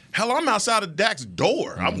 hell, I'm outside of Dak's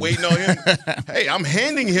door. I'm waiting on him. Hey, I'm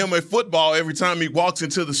handing him a football every time he walks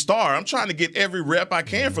into the Star. I'm trying to get every rep I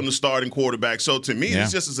can from the starting quarterback. So to me,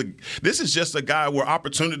 this is just a guy where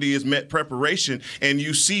opportunity is met preparation, and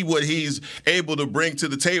you see what he's able to bring to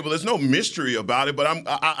the table. There's no mystery about it, but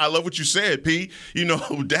I love what you said, P.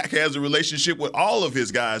 Dak has a relationship with all of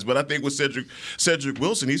his guys, but I think with Cedric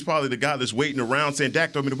Wilson, he's probably the guy that's waiting around saying,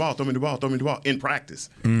 Dak, throw me the ball, throw me the ball, throw me the ball in practice.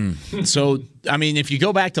 So, I mean, if you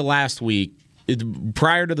go back to last week,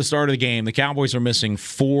 prior to the start of the game, the Cowboys are missing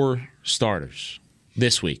 4 starters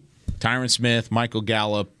this week. Tyron Smith, Michael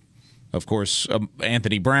Gallup, of course,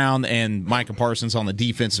 Anthony Brown, and Micah Parsons on the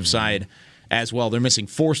defensive side as well. They're missing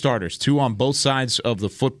 4 starters, 2 on both sides of the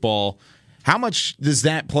football. How much does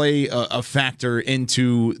that play a factor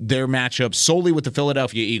into their matchup solely with the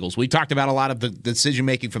Philadelphia Eagles? We talked about a lot of the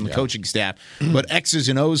decision-making from the coaching staff, but X's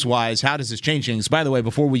and O's wise, how does this change things? By the way,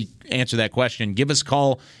 before we answer that question, give us a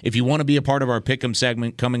call if you want to be a part of our Pick'em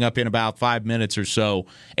segment coming up in about 5 minutes or so.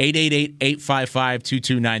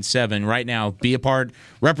 888-855-2297. Right now, be a part,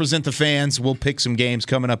 represent the fans. We'll pick some games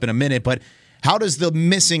coming up in a minute, but how does the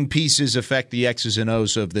missing pieces affect the X's and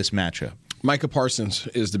O's of this matchup? Micah Parsons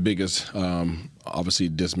is the biggest, obviously,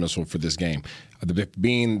 dismissal for this game.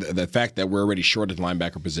 Being the fact that we're already short at the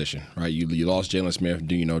linebacker position, right? You lost Jalen Smith,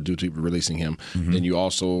 due to releasing him. Mm-hmm. Then you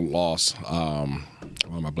also lost, what am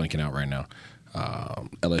I blanking out right now?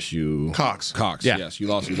 LSU. Cox, yes. You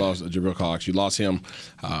lost Jabril Cox. You lost him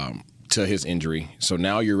to his injury. So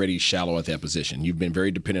now you're already shallow at that position. You've been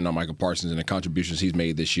very dependent on Michael Parsons and the contributions he's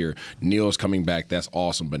made this year. Neal's coming back. That's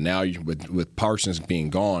awesome. But now with Parsons being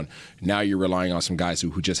gone, now you're relying on some guys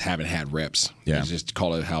who just haven't had reps. Yeah. Let's just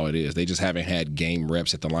call it how it is. They just haven't had game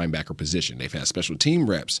reps at the linebacker position. They've had special team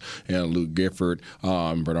reps, Luke Gifford,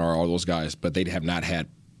 Bernard, all those guys, but they have not had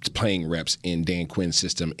playing reps in Dan Quinn's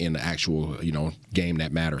system in the actual game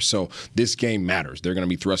that matters. So this game matters. They're going to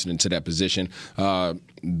be thrusted into that position.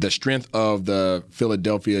 The strength of the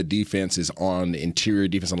Philadelphia defense is on the interior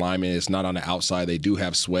defensive lineman. It's not on the outside. They do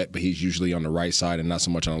have Sweat, but he's usually on the right side and not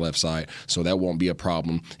so much on the left side. So that won't be a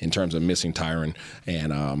problem in terms of missing Tyron.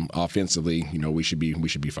 And offensively, we should be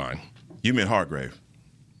fine. You meant Hargrave?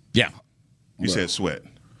 Yeah. You said Sweat.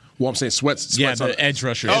 Well, I'm saying Sweat's the edge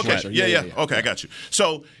rusher. Okay, yeah. Okay, I got you.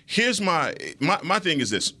 So here's my thing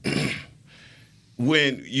is this: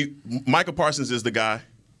 when Michael Parsons is the guy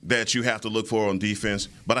that you have to look for on defense,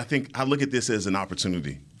 but I think I look at this as an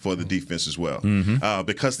opportunity for the defense as well,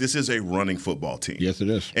 because this is a running football team. Yes, it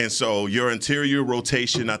is. And so your interior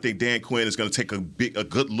rotation, I think Dan Quinn is going to take a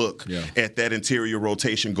good look at that interior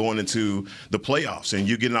rotation going into the playoffs, and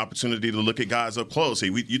you get an opportunity to look at guys up close.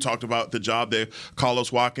 You talked about the job that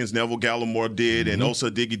Carlos Watkins, Neville Gallimore did, and Osa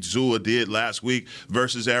Odighizuwa did last week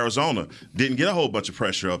versus Arizona. Didn't get a whole bunch of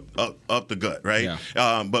pressure up the gut, right?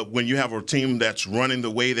 Yeah. But when you have a team that's running the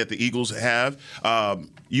way that the Eagles have,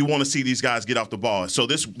 you want to see these guys get off the ball. So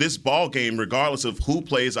this this ball game, regardless of who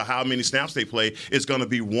plays or how many snaps they play, is going to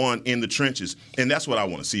be won in the trenches, and that's what I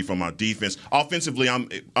want to see from our defense. Offensively,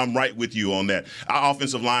 I'm right with you on that. Our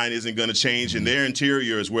offensive line isn't going to change, and their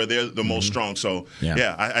interior is where they're the most strong. So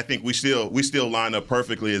I think we still line up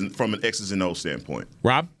perfectly from an X's and O's standpoint.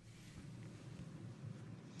 Rob?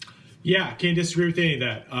 Yeah, can't disagree with any of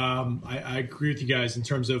that. I agree with you guys in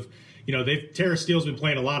terms of, Terrence Steele's been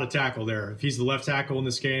playing a lot of tackle there. If he's the left tackle in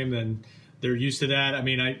this game, then they're used to that. I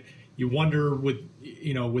mean, you wonder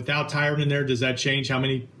without Tyron in there, does that change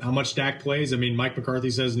how much Dak plays? I mean, Mike McCarthy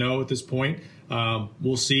says no at this point.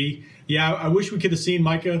 We'll see. Yeah, I wish we could have seen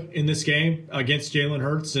Micah in this game against Jalen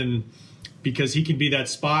Hurts, and because he can be that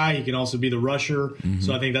spy, he can also be the rusher. Mm-hmm.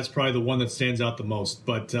 So I think that's probably the one that stands out the most.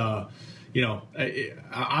 But I'm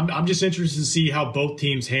just interested to see how both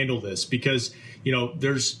teams handle this, because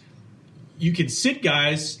you can sit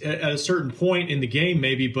guys at a certain point in the game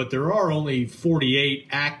maybe, but there are only 48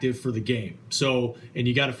 active for the game. So, and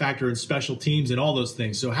you got to factor in special teams and all those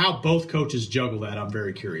things. So how both coaches juggle that, I'm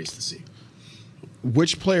very curious to see.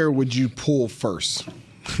 Which player would you pull first?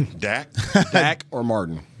 Dak or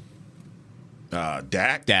Martin?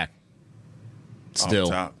 Dak.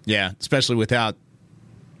 Still. Yeah, especially without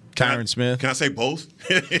Tyron Smith. Can I say both?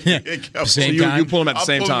 Same time. You pull them at the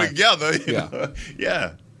same time. Together.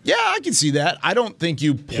 Yeah. Yeah, I can see that. I don't think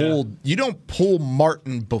you don't pull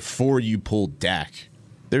Martin before you pull Dak.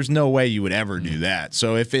 There's no way you would ever do that.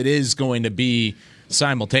 So if it is going to be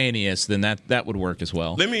simultaneous, then that would work as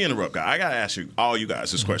well. Let me interrupt, guys. I got to ask all you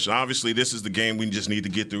guys this question. Obviously, this is the game we just need to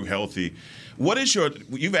get through healthy.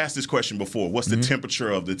 You've asked this question before. What's the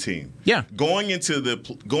temperature of the team? Yeah. Going into the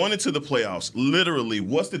playoffs, literally,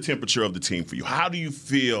 what's the temperature of the team for you? How do you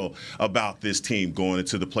feel about this team going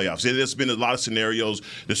into the playoffs? There's been a lot of scenarios.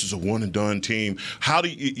 This is a one-and-done team. How do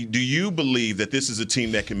you believe that this is a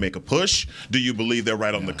team that can make a push? Do you believe they're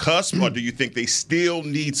right on the cusp, or do you think they still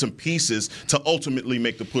need some pieces to ultimately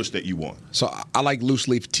make the push that you want? So I like loose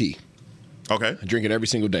leaf tea. Okay. I drink it every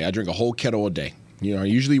single day. I drink a whole kettle a day.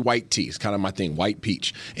 Usually white tea is kind of my thing, white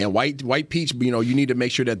peach. And white peach, you need to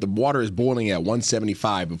make sure that the water is boiling at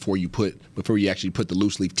 175 before you actually put the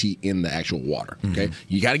loose leaf tea in the actual water, okay? Mm-hmm.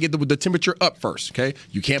 You got to get the temperature up first, okay?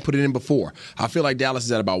 You can't put it in before. I feel like Dallas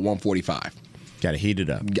is at about 145. Got to heat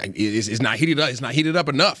it up. It's not heated up. It's not heated up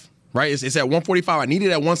enough, right? It's at 145. I need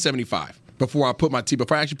it at 175. Before I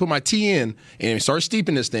actually put my tea in and start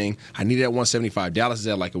steeping this thing, I need it at 175. Dallas is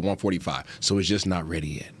at like a 145, so it's just not ready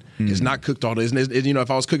yet. It's not cooked all the way.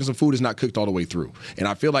 If I was cooking some food, it's not cooked all the way through. And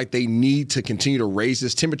I feel like they need to continue to raise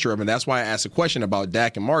this temperature up. And that's why I asked a question about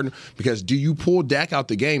Dak and Martin, because do you pull Dak out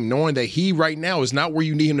the game knowing that he right now is not where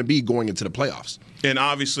you need him to be going into the playoffs? And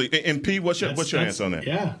obviously, and P, what's your answer on that?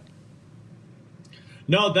 Yeah.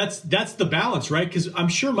 No, that's the balance, right? Because I'm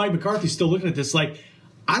sure Mike McCarthy's still looking at this like,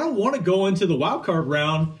 I don't want to go into the wild card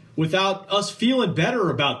round without us feeling better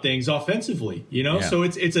about things offensively, Yeah. So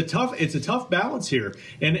it's a tough balance here,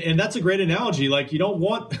 and that's a great analogy. Like you don't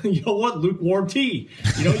want lukewarm tea,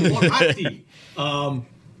 you want hot tea.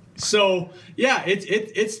 So yeah,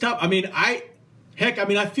 it's tough. I mean, I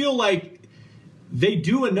feel like they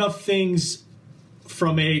do enough things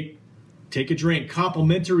from a take a drink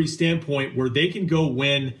complimentary standpoint where they can go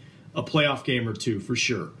win a playoff game or two for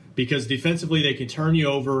sure, because defensively they can turn you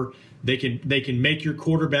over. They can make your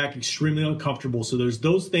quarterback extremely uncomfortable. So there's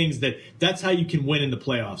those things that's how you can win in the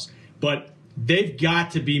playoffs. But they've got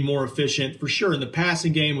to be more efficient for sure in the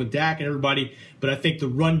passing game with Dak and everybody. But I think the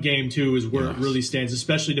run game too is where it really stands,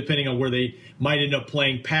 especially depending on where they might end up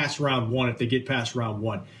playing past round one if they get past round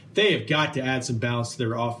one. They have got to add some balance to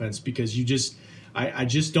their offense, because I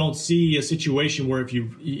just don't see a situation where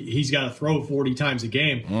he's got to throw 40 times a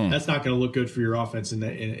game. That's not going to look good for your offense in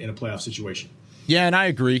a playoff situation. Yeah, and I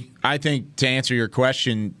agree. I think to answer your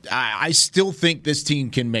question, I still think this team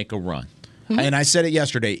can make a run. Mm-hmm. And I said it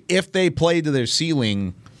yesterday. If they play to their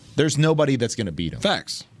ceiling, there's nobody that's going to beat them.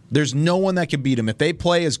 Facts. There's no one that can beat them. If they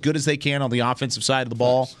play as good as they can on the offensive side of the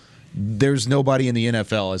ball, there's nobody in the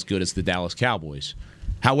NFL as good as the Dallas Cowboys.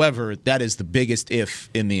 However, that is the biggest if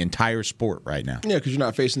in the entire sport right now. Yeah, because you're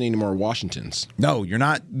not facing any more Washingtons. No, you're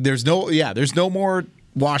not. There's no more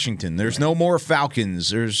Washington. There's no more Falcons.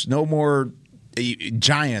 There's no more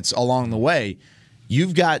Giants along the way.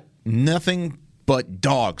 You've got nothing but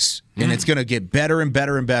dogs, and it's going to get better and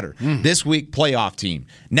better and better. This week, playoff team.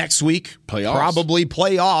 Next week, probably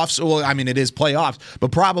playoffs. Well, I mean, it is playoffs,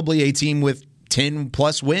 but probably a team with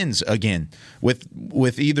 10-plus wins again, with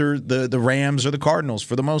either the Rams or the Cardinals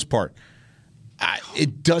for the most part.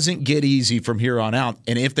 It doesn't get easy from here on out,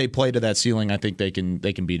 and if they play to that ceiling, I think they can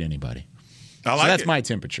beat anybody. I like so that's it. my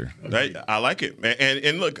temperature. I like it.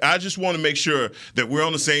 And look, I just want to make sure that we're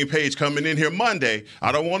on the same page coming in here Monday.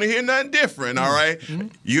 I don't want to hear nothing different, all right?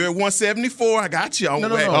 You're at 174. I got you. No.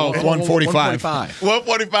 Oh, 145.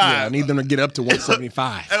 145. Yeah, I need them to get up to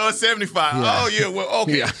 175. 175. Yeah. Oh, yeah. Well,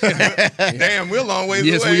 okay. Yeah. Damn, we're a long ways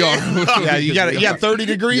yes, away. we are. Yeah, you got 30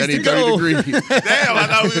 degrees to go. 30 degrees. Damn, I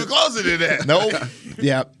thought we were closer to that. Nope.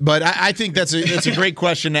 Yeah, but I think that's a great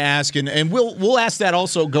question to ask, and we'll ask that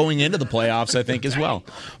also going into the playoffs, I think, as well.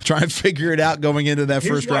 Try and figure it out going into that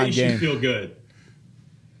Here's first why round you game. should feel good.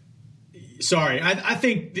 Sorry, I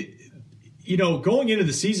think going into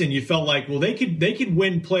the season, you felt like, well, they could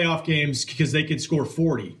win playoff games because they could score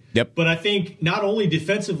 40. Yep. But I think not only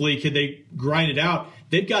defensively could they grind it out,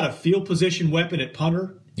 they've got a field position weapon at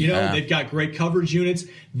punter. They've got great coverage units.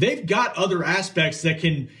 They've got other aspects that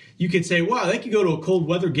you could say, wow, they could go to a cold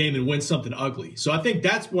weather game and win something ugly. So I think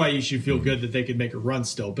that's why you should feel good that they could make a run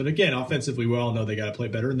still. But again, offensively, we all know they got to play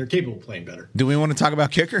better, and they're capable of playing better. Do we want to talk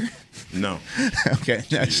about kicker? No. Okay.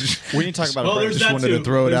 We need to talk about Well, a break. there's Just that wanted too. to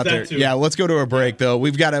throw it There's out that there. too. Yeah, let's go to a break though.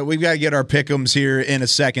 We've got to get our pick'ems here in a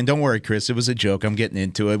second. Don't worry, Chris. It was a joke. I'm getting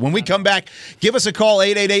into it. When we come back, give us a call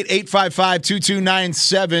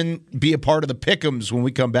 888-855-2297. Be a part of the pick'ems when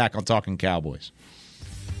we come back on Talking Cowboys.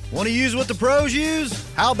 Want to use what the pros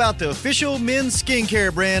use? How about the official men's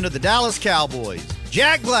skincare brand of the Dallas Cowboys,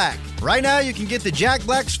 Jack Black? Right now, you can get the Jack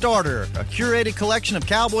Black Starter, a curated collection of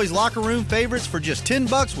Cowboys locker room favorites for just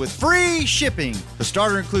 $10 with free shipping. The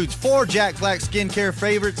starter includes 4 Jack Black skincare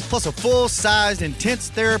favorites, plus a full-sized intense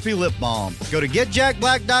therapy lip balm. Go to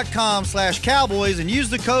getjackblack.com/Cowboys and use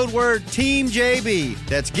the code word TEAMJB.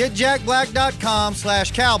 That's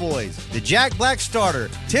getjackblack.com/Cowboys. The Jack Black Starter,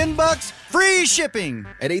 $10, free shipping.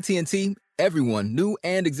 At AT&T, everyone, new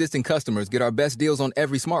and existing customers, get our best deals on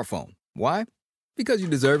every smartphone. Why? Because you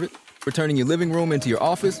deserve it. For turning your living room into your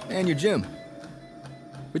office and your gym.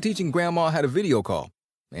 For teaching Grandma how to video call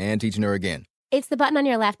and teaching her again. It's the button on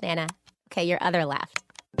your left, Nana. Okay, your other left.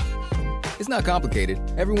 It's not complicated.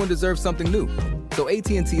 Everyone deserves something new. So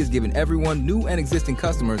AT&T is giving everyone, new and existing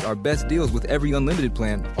customers, our best deals with every unlimited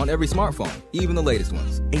plan on every smartphone, even the latest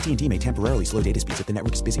ones. AT&T may temporarily slow data speeds if the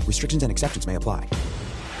network is busy. Restrictions and exceptions may apply.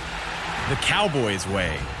 The Cowboys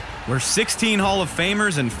way, where 16 Hall of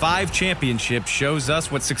Famers and 5 championships shows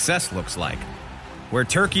us what success looks like. Where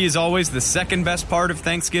turkey is always the second best part of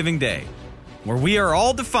Thanksgiving Day. Where we are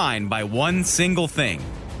all defined by one single thing,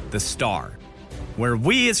 the star. Where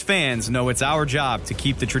we as fans know it's our job to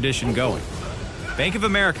keep the tradition going. Bank of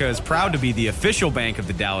America is proud to be the official bank of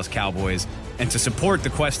the Dallas Cowboys and to support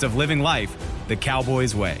the quest of living life the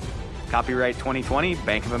Cowboys way. Copyright 2020,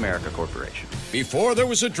 Bank of America Corporation. Before there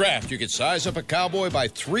was a draft, you could size up a cowboy by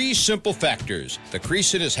 3 simple factors: the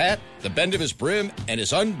crease in his hat, the bend of his brim, and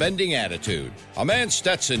his unbending attitude. A man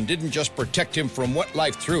Stetson didn't just protect him from what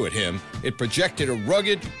life threw at him, it projected a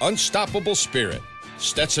rugged, unstoppable spirit.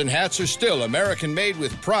 Stetson hats are still American-made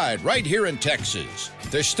with pride right here in Texas.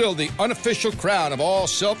 They're still the unofficial crown of all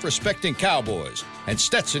self-respecting cowboys, and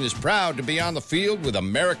Stetson is proud to be on the field with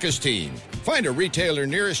America's team. Find a retailer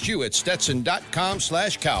nearest you at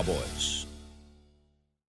stetson.com/cowboys.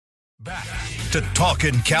 Back to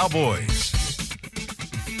Talking Cowboys.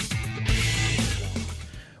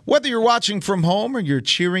 Whether you're watching from home or you're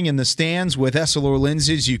cheering in the stands with Essilor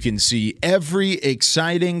lenses, you can see every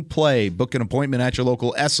exciting play. Book an appointment at your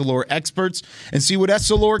local Essilor experts and see what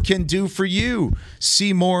Essilor can do for you.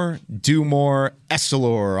 See more, do more.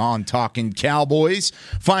 Essilor on Talking Cowboys.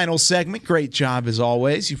 Final segment. Great job as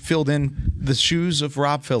always. You filled in the shoes of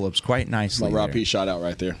Rob Phillips quite nicely. My Rob P shot out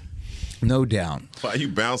right there. No doubt. Why are you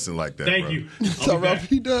bouncing like that? Thank bro? you. That's how Rob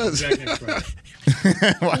P does.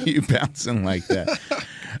 Why are you bouncing like that?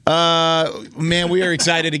 Man, we are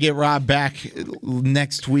excited to get Rob back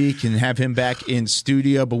next week and have him back in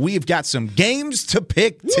studio. But we've got some games to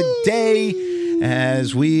pick today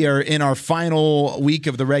as we are in our final week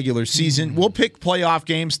of the regular season. We'll pick playoff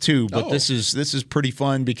games too, but this is pretty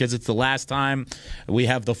fun because it's the last time we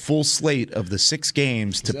have the full slate of the 6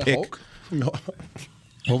 games to pick. Hulk? No.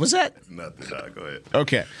 What was that? Nothing. Go ahead.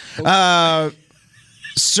 Okay.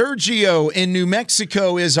 Sergio in New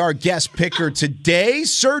Mexico is our guest picker today.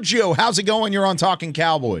 Sergio, how's it going? You're on Talking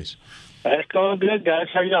Cowboys. It's going good, guys.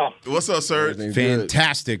 How y'all? What's up, sir?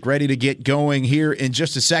 Fantastic. Ready to get going here in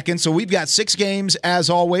just a second. So we've got 6 games, as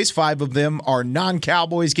always. 5 of them are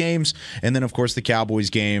non-Cowboys games. And then, of course, the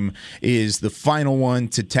Cowboys game is the final one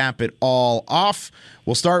to tap it all off.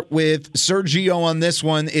 We'll start with Sergio on this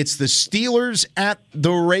one. It's the Steelers at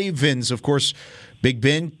the Ravens. Of course, Big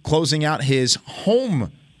Ben closing out his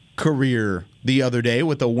home career the other day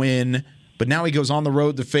with a win but now he goes on the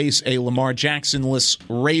road to face a Lamar Jackson-less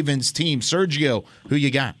Ravens team. Sergio, who you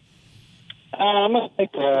got? I'm going to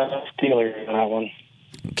take the Steelers on that one.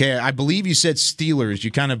 Okay, I believe you said Steelers. You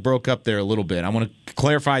kind of broke up there a little bit. I want to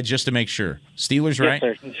clarify just to make sure. Steelers, right?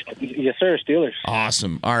 Yes, sir, Steelers.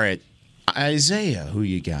 Awesome. All right. Isaiah, who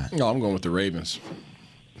you got? No, I'm going with the Ravens.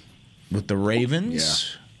 With the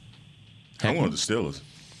Ravens? Yeah. I'm going with the Steelers.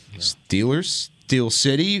 Steelers, Steel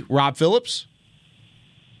City. Rob Phillips?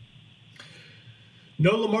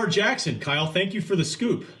 No Lamar Jackson. Kyle, thank you for the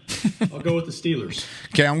scoop. I'll go with the Steelers.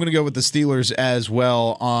 Okay, I'm going to go with the Steelers as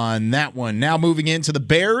well on that one. Now moving into the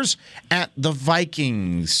Bears at the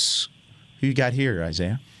Vikings. Who you got here,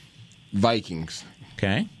 Isaiah? Vikings.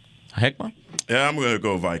 Okay. Heckma? Yeah, I'm going to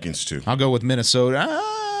go Vikings too. I'll go with Minnesota.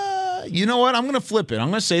 You know what? I'm going to flip it. I'm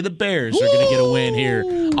going to say the Bears are going to get a win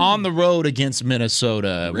here on the road against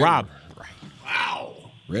Minnesota. Rob? Wow.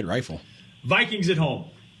 Red Rifle. Vikings at home.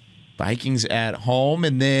 Vikings at home.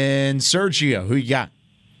 And then Sergio, who you got?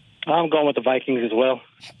 I'm going with the Vikings as well.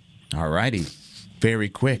 All righty. Very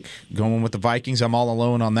quick. Going with the Vikings. I'm all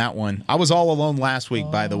alone on that one. I was all alone last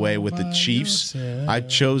week, by the way, with the Chiefs. I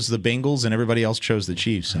chose the Bengals, and everybody else chose the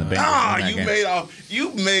Chiefs. And the Bengals won that game. I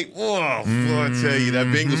tell you, that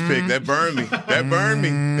Bengals pick, that burned me.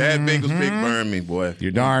 That Bengals pick burned me, boy.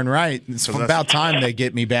 You're darn right. It's about time they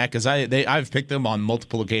get me back, because I've picked them on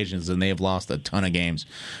multiple occasions, and they have lost a ton of games.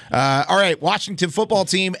 All right, Washington football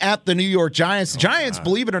team at the New York Giants. The Giants,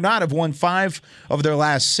 believe it or not, have won 5 of their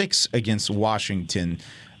last 6 against Washington.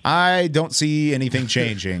 I don't see anything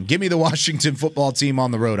changing. Give me the Washington football team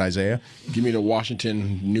on the road, Isaiah. Give me the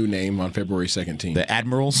Washington new name on February 2nd team. The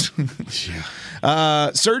Admirals? Yeah.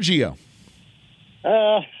 Sergio.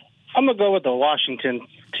 I'm going to go with the Washington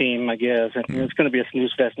team, I guess. It's going to be a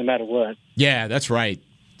snooze fest no matter what. Yeah, that's right.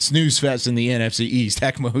 Snooze fest in the NFC East.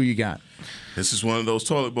 Heckma, who you got? This is one of those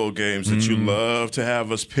toilet bowl games that you love to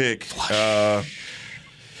have us pick. I'm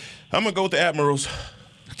going to go with the Admirals.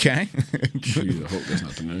 Okay. Jeez, I hope that's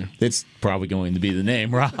not the name. It's probably going to be the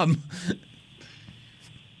name, Rob.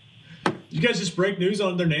 You guys just break news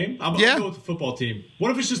on their name? I'll go with the football team. What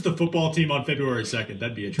if it's just the football team on February 2nd?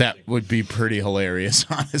 That'd be interesting. That would be pretty hilarious,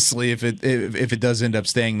 honestly, if it does end up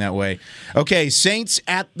staying that way. Okay, Saints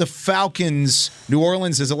at the Falcons. New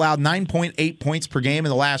Orleans has allowed 9.8 points per game in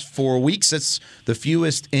the last 4 weeks. That's the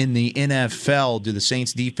fewest in the NFL. Do the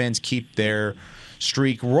Saints defense keep their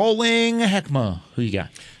streak rolling? Heckma, who you got?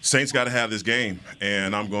 Saints got to have this game,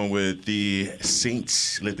 and I'm going with the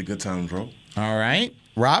Saints. Let the good times roll. All right.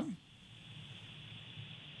 Rob?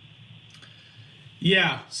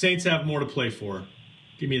 Yeah, Saints have more to play for.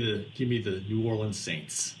 Give me the New Orleans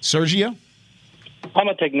Saints. Sergio? I'm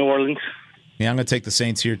going to take New Orleans. Yeah, I'm going to take the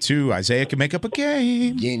Saints here, too. Isaiah can make up a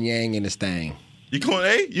game. Yin Yang in his thing. You going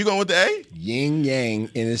A? You going with the A? Yin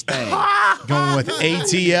Yang in his thing. Going with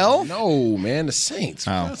ATL? No, man, the Saints.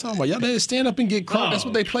 What y'all talking about? Y'all better stand up and get crunk. That's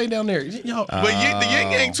what they play down there. But the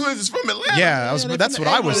Yin Yang Twins is from Atlanta. Yeah, that's what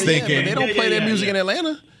I was thinking. But they don't play their music in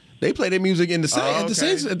Atlanta. They play their music in the Saints. The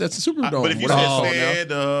Saints. That's the Superdome. But if you said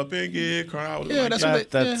stand up and get crowd, yeah, that's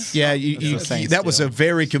what that was a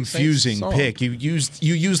very confusing pick. You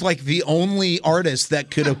used like the only artist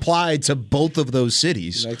that could apply to both of those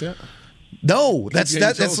cities. You like that? No, that's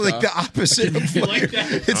like the opposite of like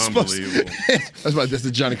that? It's unbelievable. That's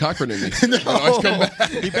the Johnny Cochran in me.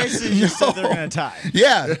 He basically just said they're going to tie.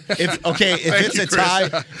 Yeah. If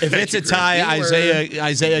it's a tie,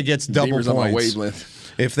 Isaiah gets double points. On my wavelength.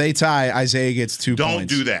 If they tie, Isaiah gets 2 points. Don't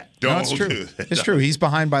do that. Don't do that. It's true. He's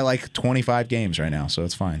behind by like 25 games right now, so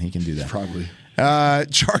it's fine. He can do that. Probably.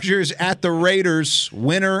 Chargers at the Raiders.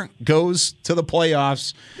 Winner goes to the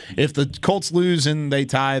playoffs. If the Colts lose and they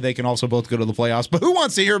tie, they can also both go to the playoffs. But who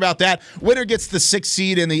wants to hear about that? Winner gets the 6th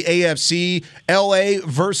seed in the AFC. LA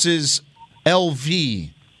versus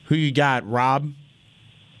LV. Who you got, Rob?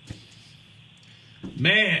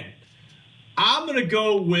 Man, I'm going to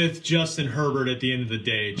go with Justin Herbert at the end of the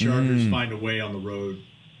day. Chargers find a way on the road.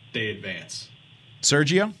 They advance.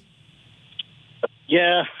 Sergio?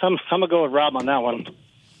 Yeah, I'm going to go with Rob on that one.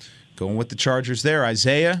 Going with the Chargers there.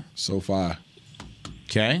 Isaiah? So far.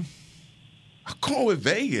 Okay. I'm going with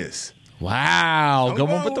Vegas. Wow.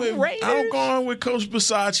 Going with the Raiders. I'm going with Coach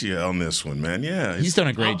Bisaccia on this one, man. Yeah. He's done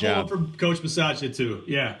a great job. I'm going for Coach Bisaccia, too.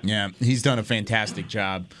 Yeah. Yeah, he's done a fantastic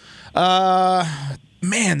job.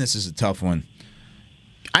 Man, this is a tough one.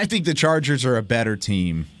 I think the Chargers are a better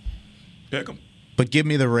team. Pick them. But give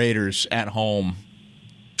me the Raiders at home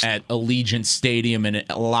at Allegiant Stadium in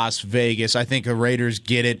Las Vegas. I think the Raiders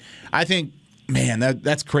get it. I think Man,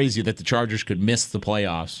 that's crazy that the Chargers could miss the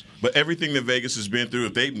playoffs. But everything that Vegas has been through,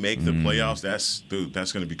 if they make the playoffs, that's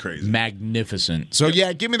going to be crazy. Magnificent. So,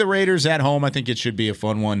 yeah, give me the Raiders at home. I think it should be a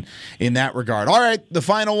fun one in that regard. All right, the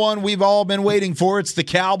final one we've all been waiting for. It's the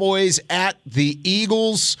Cowboys at the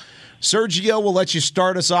Eagles. Sergio will let you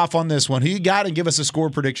start us off on this one. Who you got, and give us a score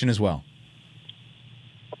prediction as well.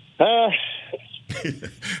 I'm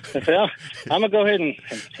going to go ahead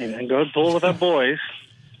and go pull with our boys,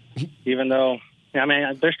 even though, I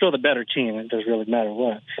mean, they're still the better team. It doesn't really matter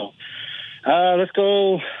what. So let's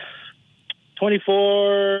go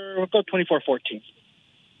 24. We'll go 24-14.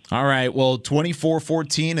 All right, well,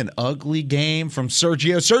 24-14, an ugly game from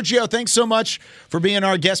Sergio. Sergio, thanks so much for being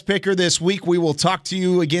our guest picker this week. We will talk to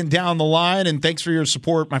you again down the line, and thanks for your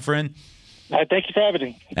support, my friend. Thank you for having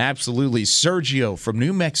me. Absolutely. Sergio from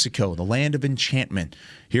New Mexico, the land of enchantment,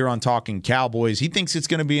 here on Talking Cowboys. He thinks it's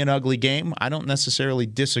going to be an ugly game. I don't necessarily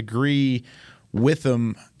disagree with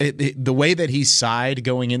him. The way that he sighed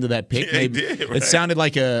going into that pick, it sounded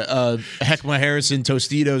like a Heckma Harrison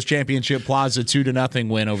Tostitos Championship Plaza 2-0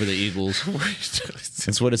 win over the Eagles.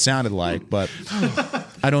 That's what it sounded like, but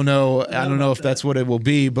I don't know. I don't know if that's what it will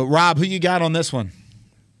be. But Rob, who you got on this one?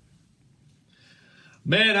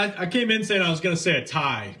 Man, I came in saying I was going to say a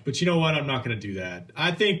tie, but you know what? I'm not going to do that.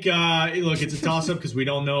 I think, look, it's a toss-up because we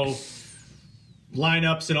don't know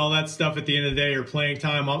lineups and all that stuff at the end of the day or playing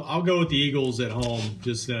time. I'll go with the Eagles at home,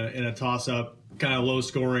 just in a toss-up, kind of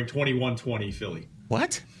low-scoring, 21-20 Philly.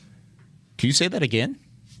 What? Can you say that again?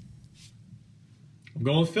 I'm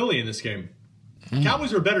going with Philly in this game.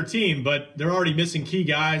 Cowboys are a better team, but they're already missing key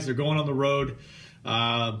guys. They're going on the road.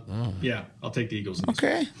 Yeah, I'll take the Eagles.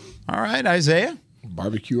 Okay. All right, Isaiah?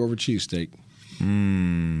 Barbecue over cheesesteak.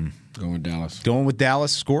 Going with Dallas. Going with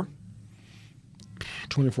Dallas. Score?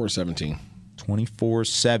 24-17.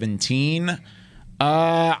 24-17.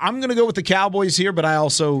 I'm going to go with the Cowboys here, but I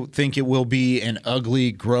also think it will be an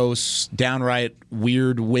ugly, gross, downright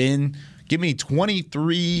weird win. Give me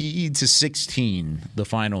 23-16, the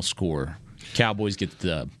final score. Cowboys get the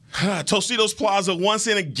dub. Tostitos Plaza once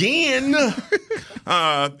and again.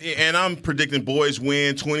 And I'm predicting boys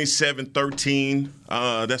win 27-13.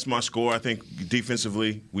 That's my score. I think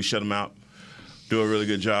defensively we shut them out. Do a really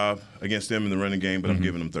good job against them in the running game, but I'm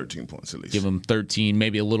giving them 13 points at least. Give them 13,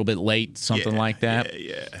 maybe a little bit late, something like that.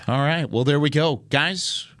 Yeah. All right. Well, there we go.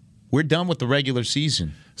 Guys, we're done with the regular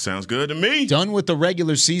season. Sounds good to me. Done with the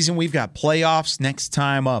regular season. We've got playoffs next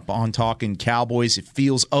time up on Talking Cowboys. It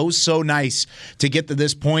feels oh so nice to get to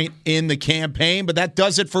this point in the campaign, but that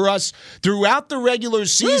does it for us throughout the regular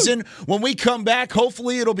season. When we come back,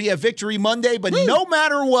 hopefully it'll be a Victory Monday, but no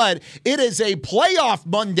matter what, it is a playoff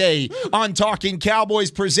Monday on Talking Cowboys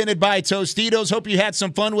presented by Tostitos. Hope you had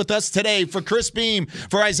some fun with us today. For Chris Beam,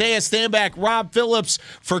 for Isaiah Stanback, Rob Phillips,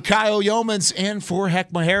 for Kyle Yeomans, and for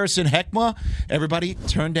Heckma Harrison. Heckma, everybody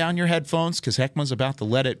turn down your headphones because Heckma's about to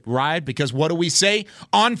let it ride, because what do we say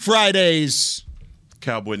on Fridays?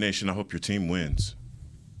 Cowboy Nation, I hope your team wins.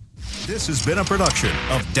 This has been a production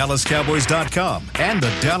of DallasCowboys.com and the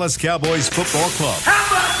Dallas Cowboys Football Club. How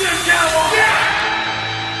about this?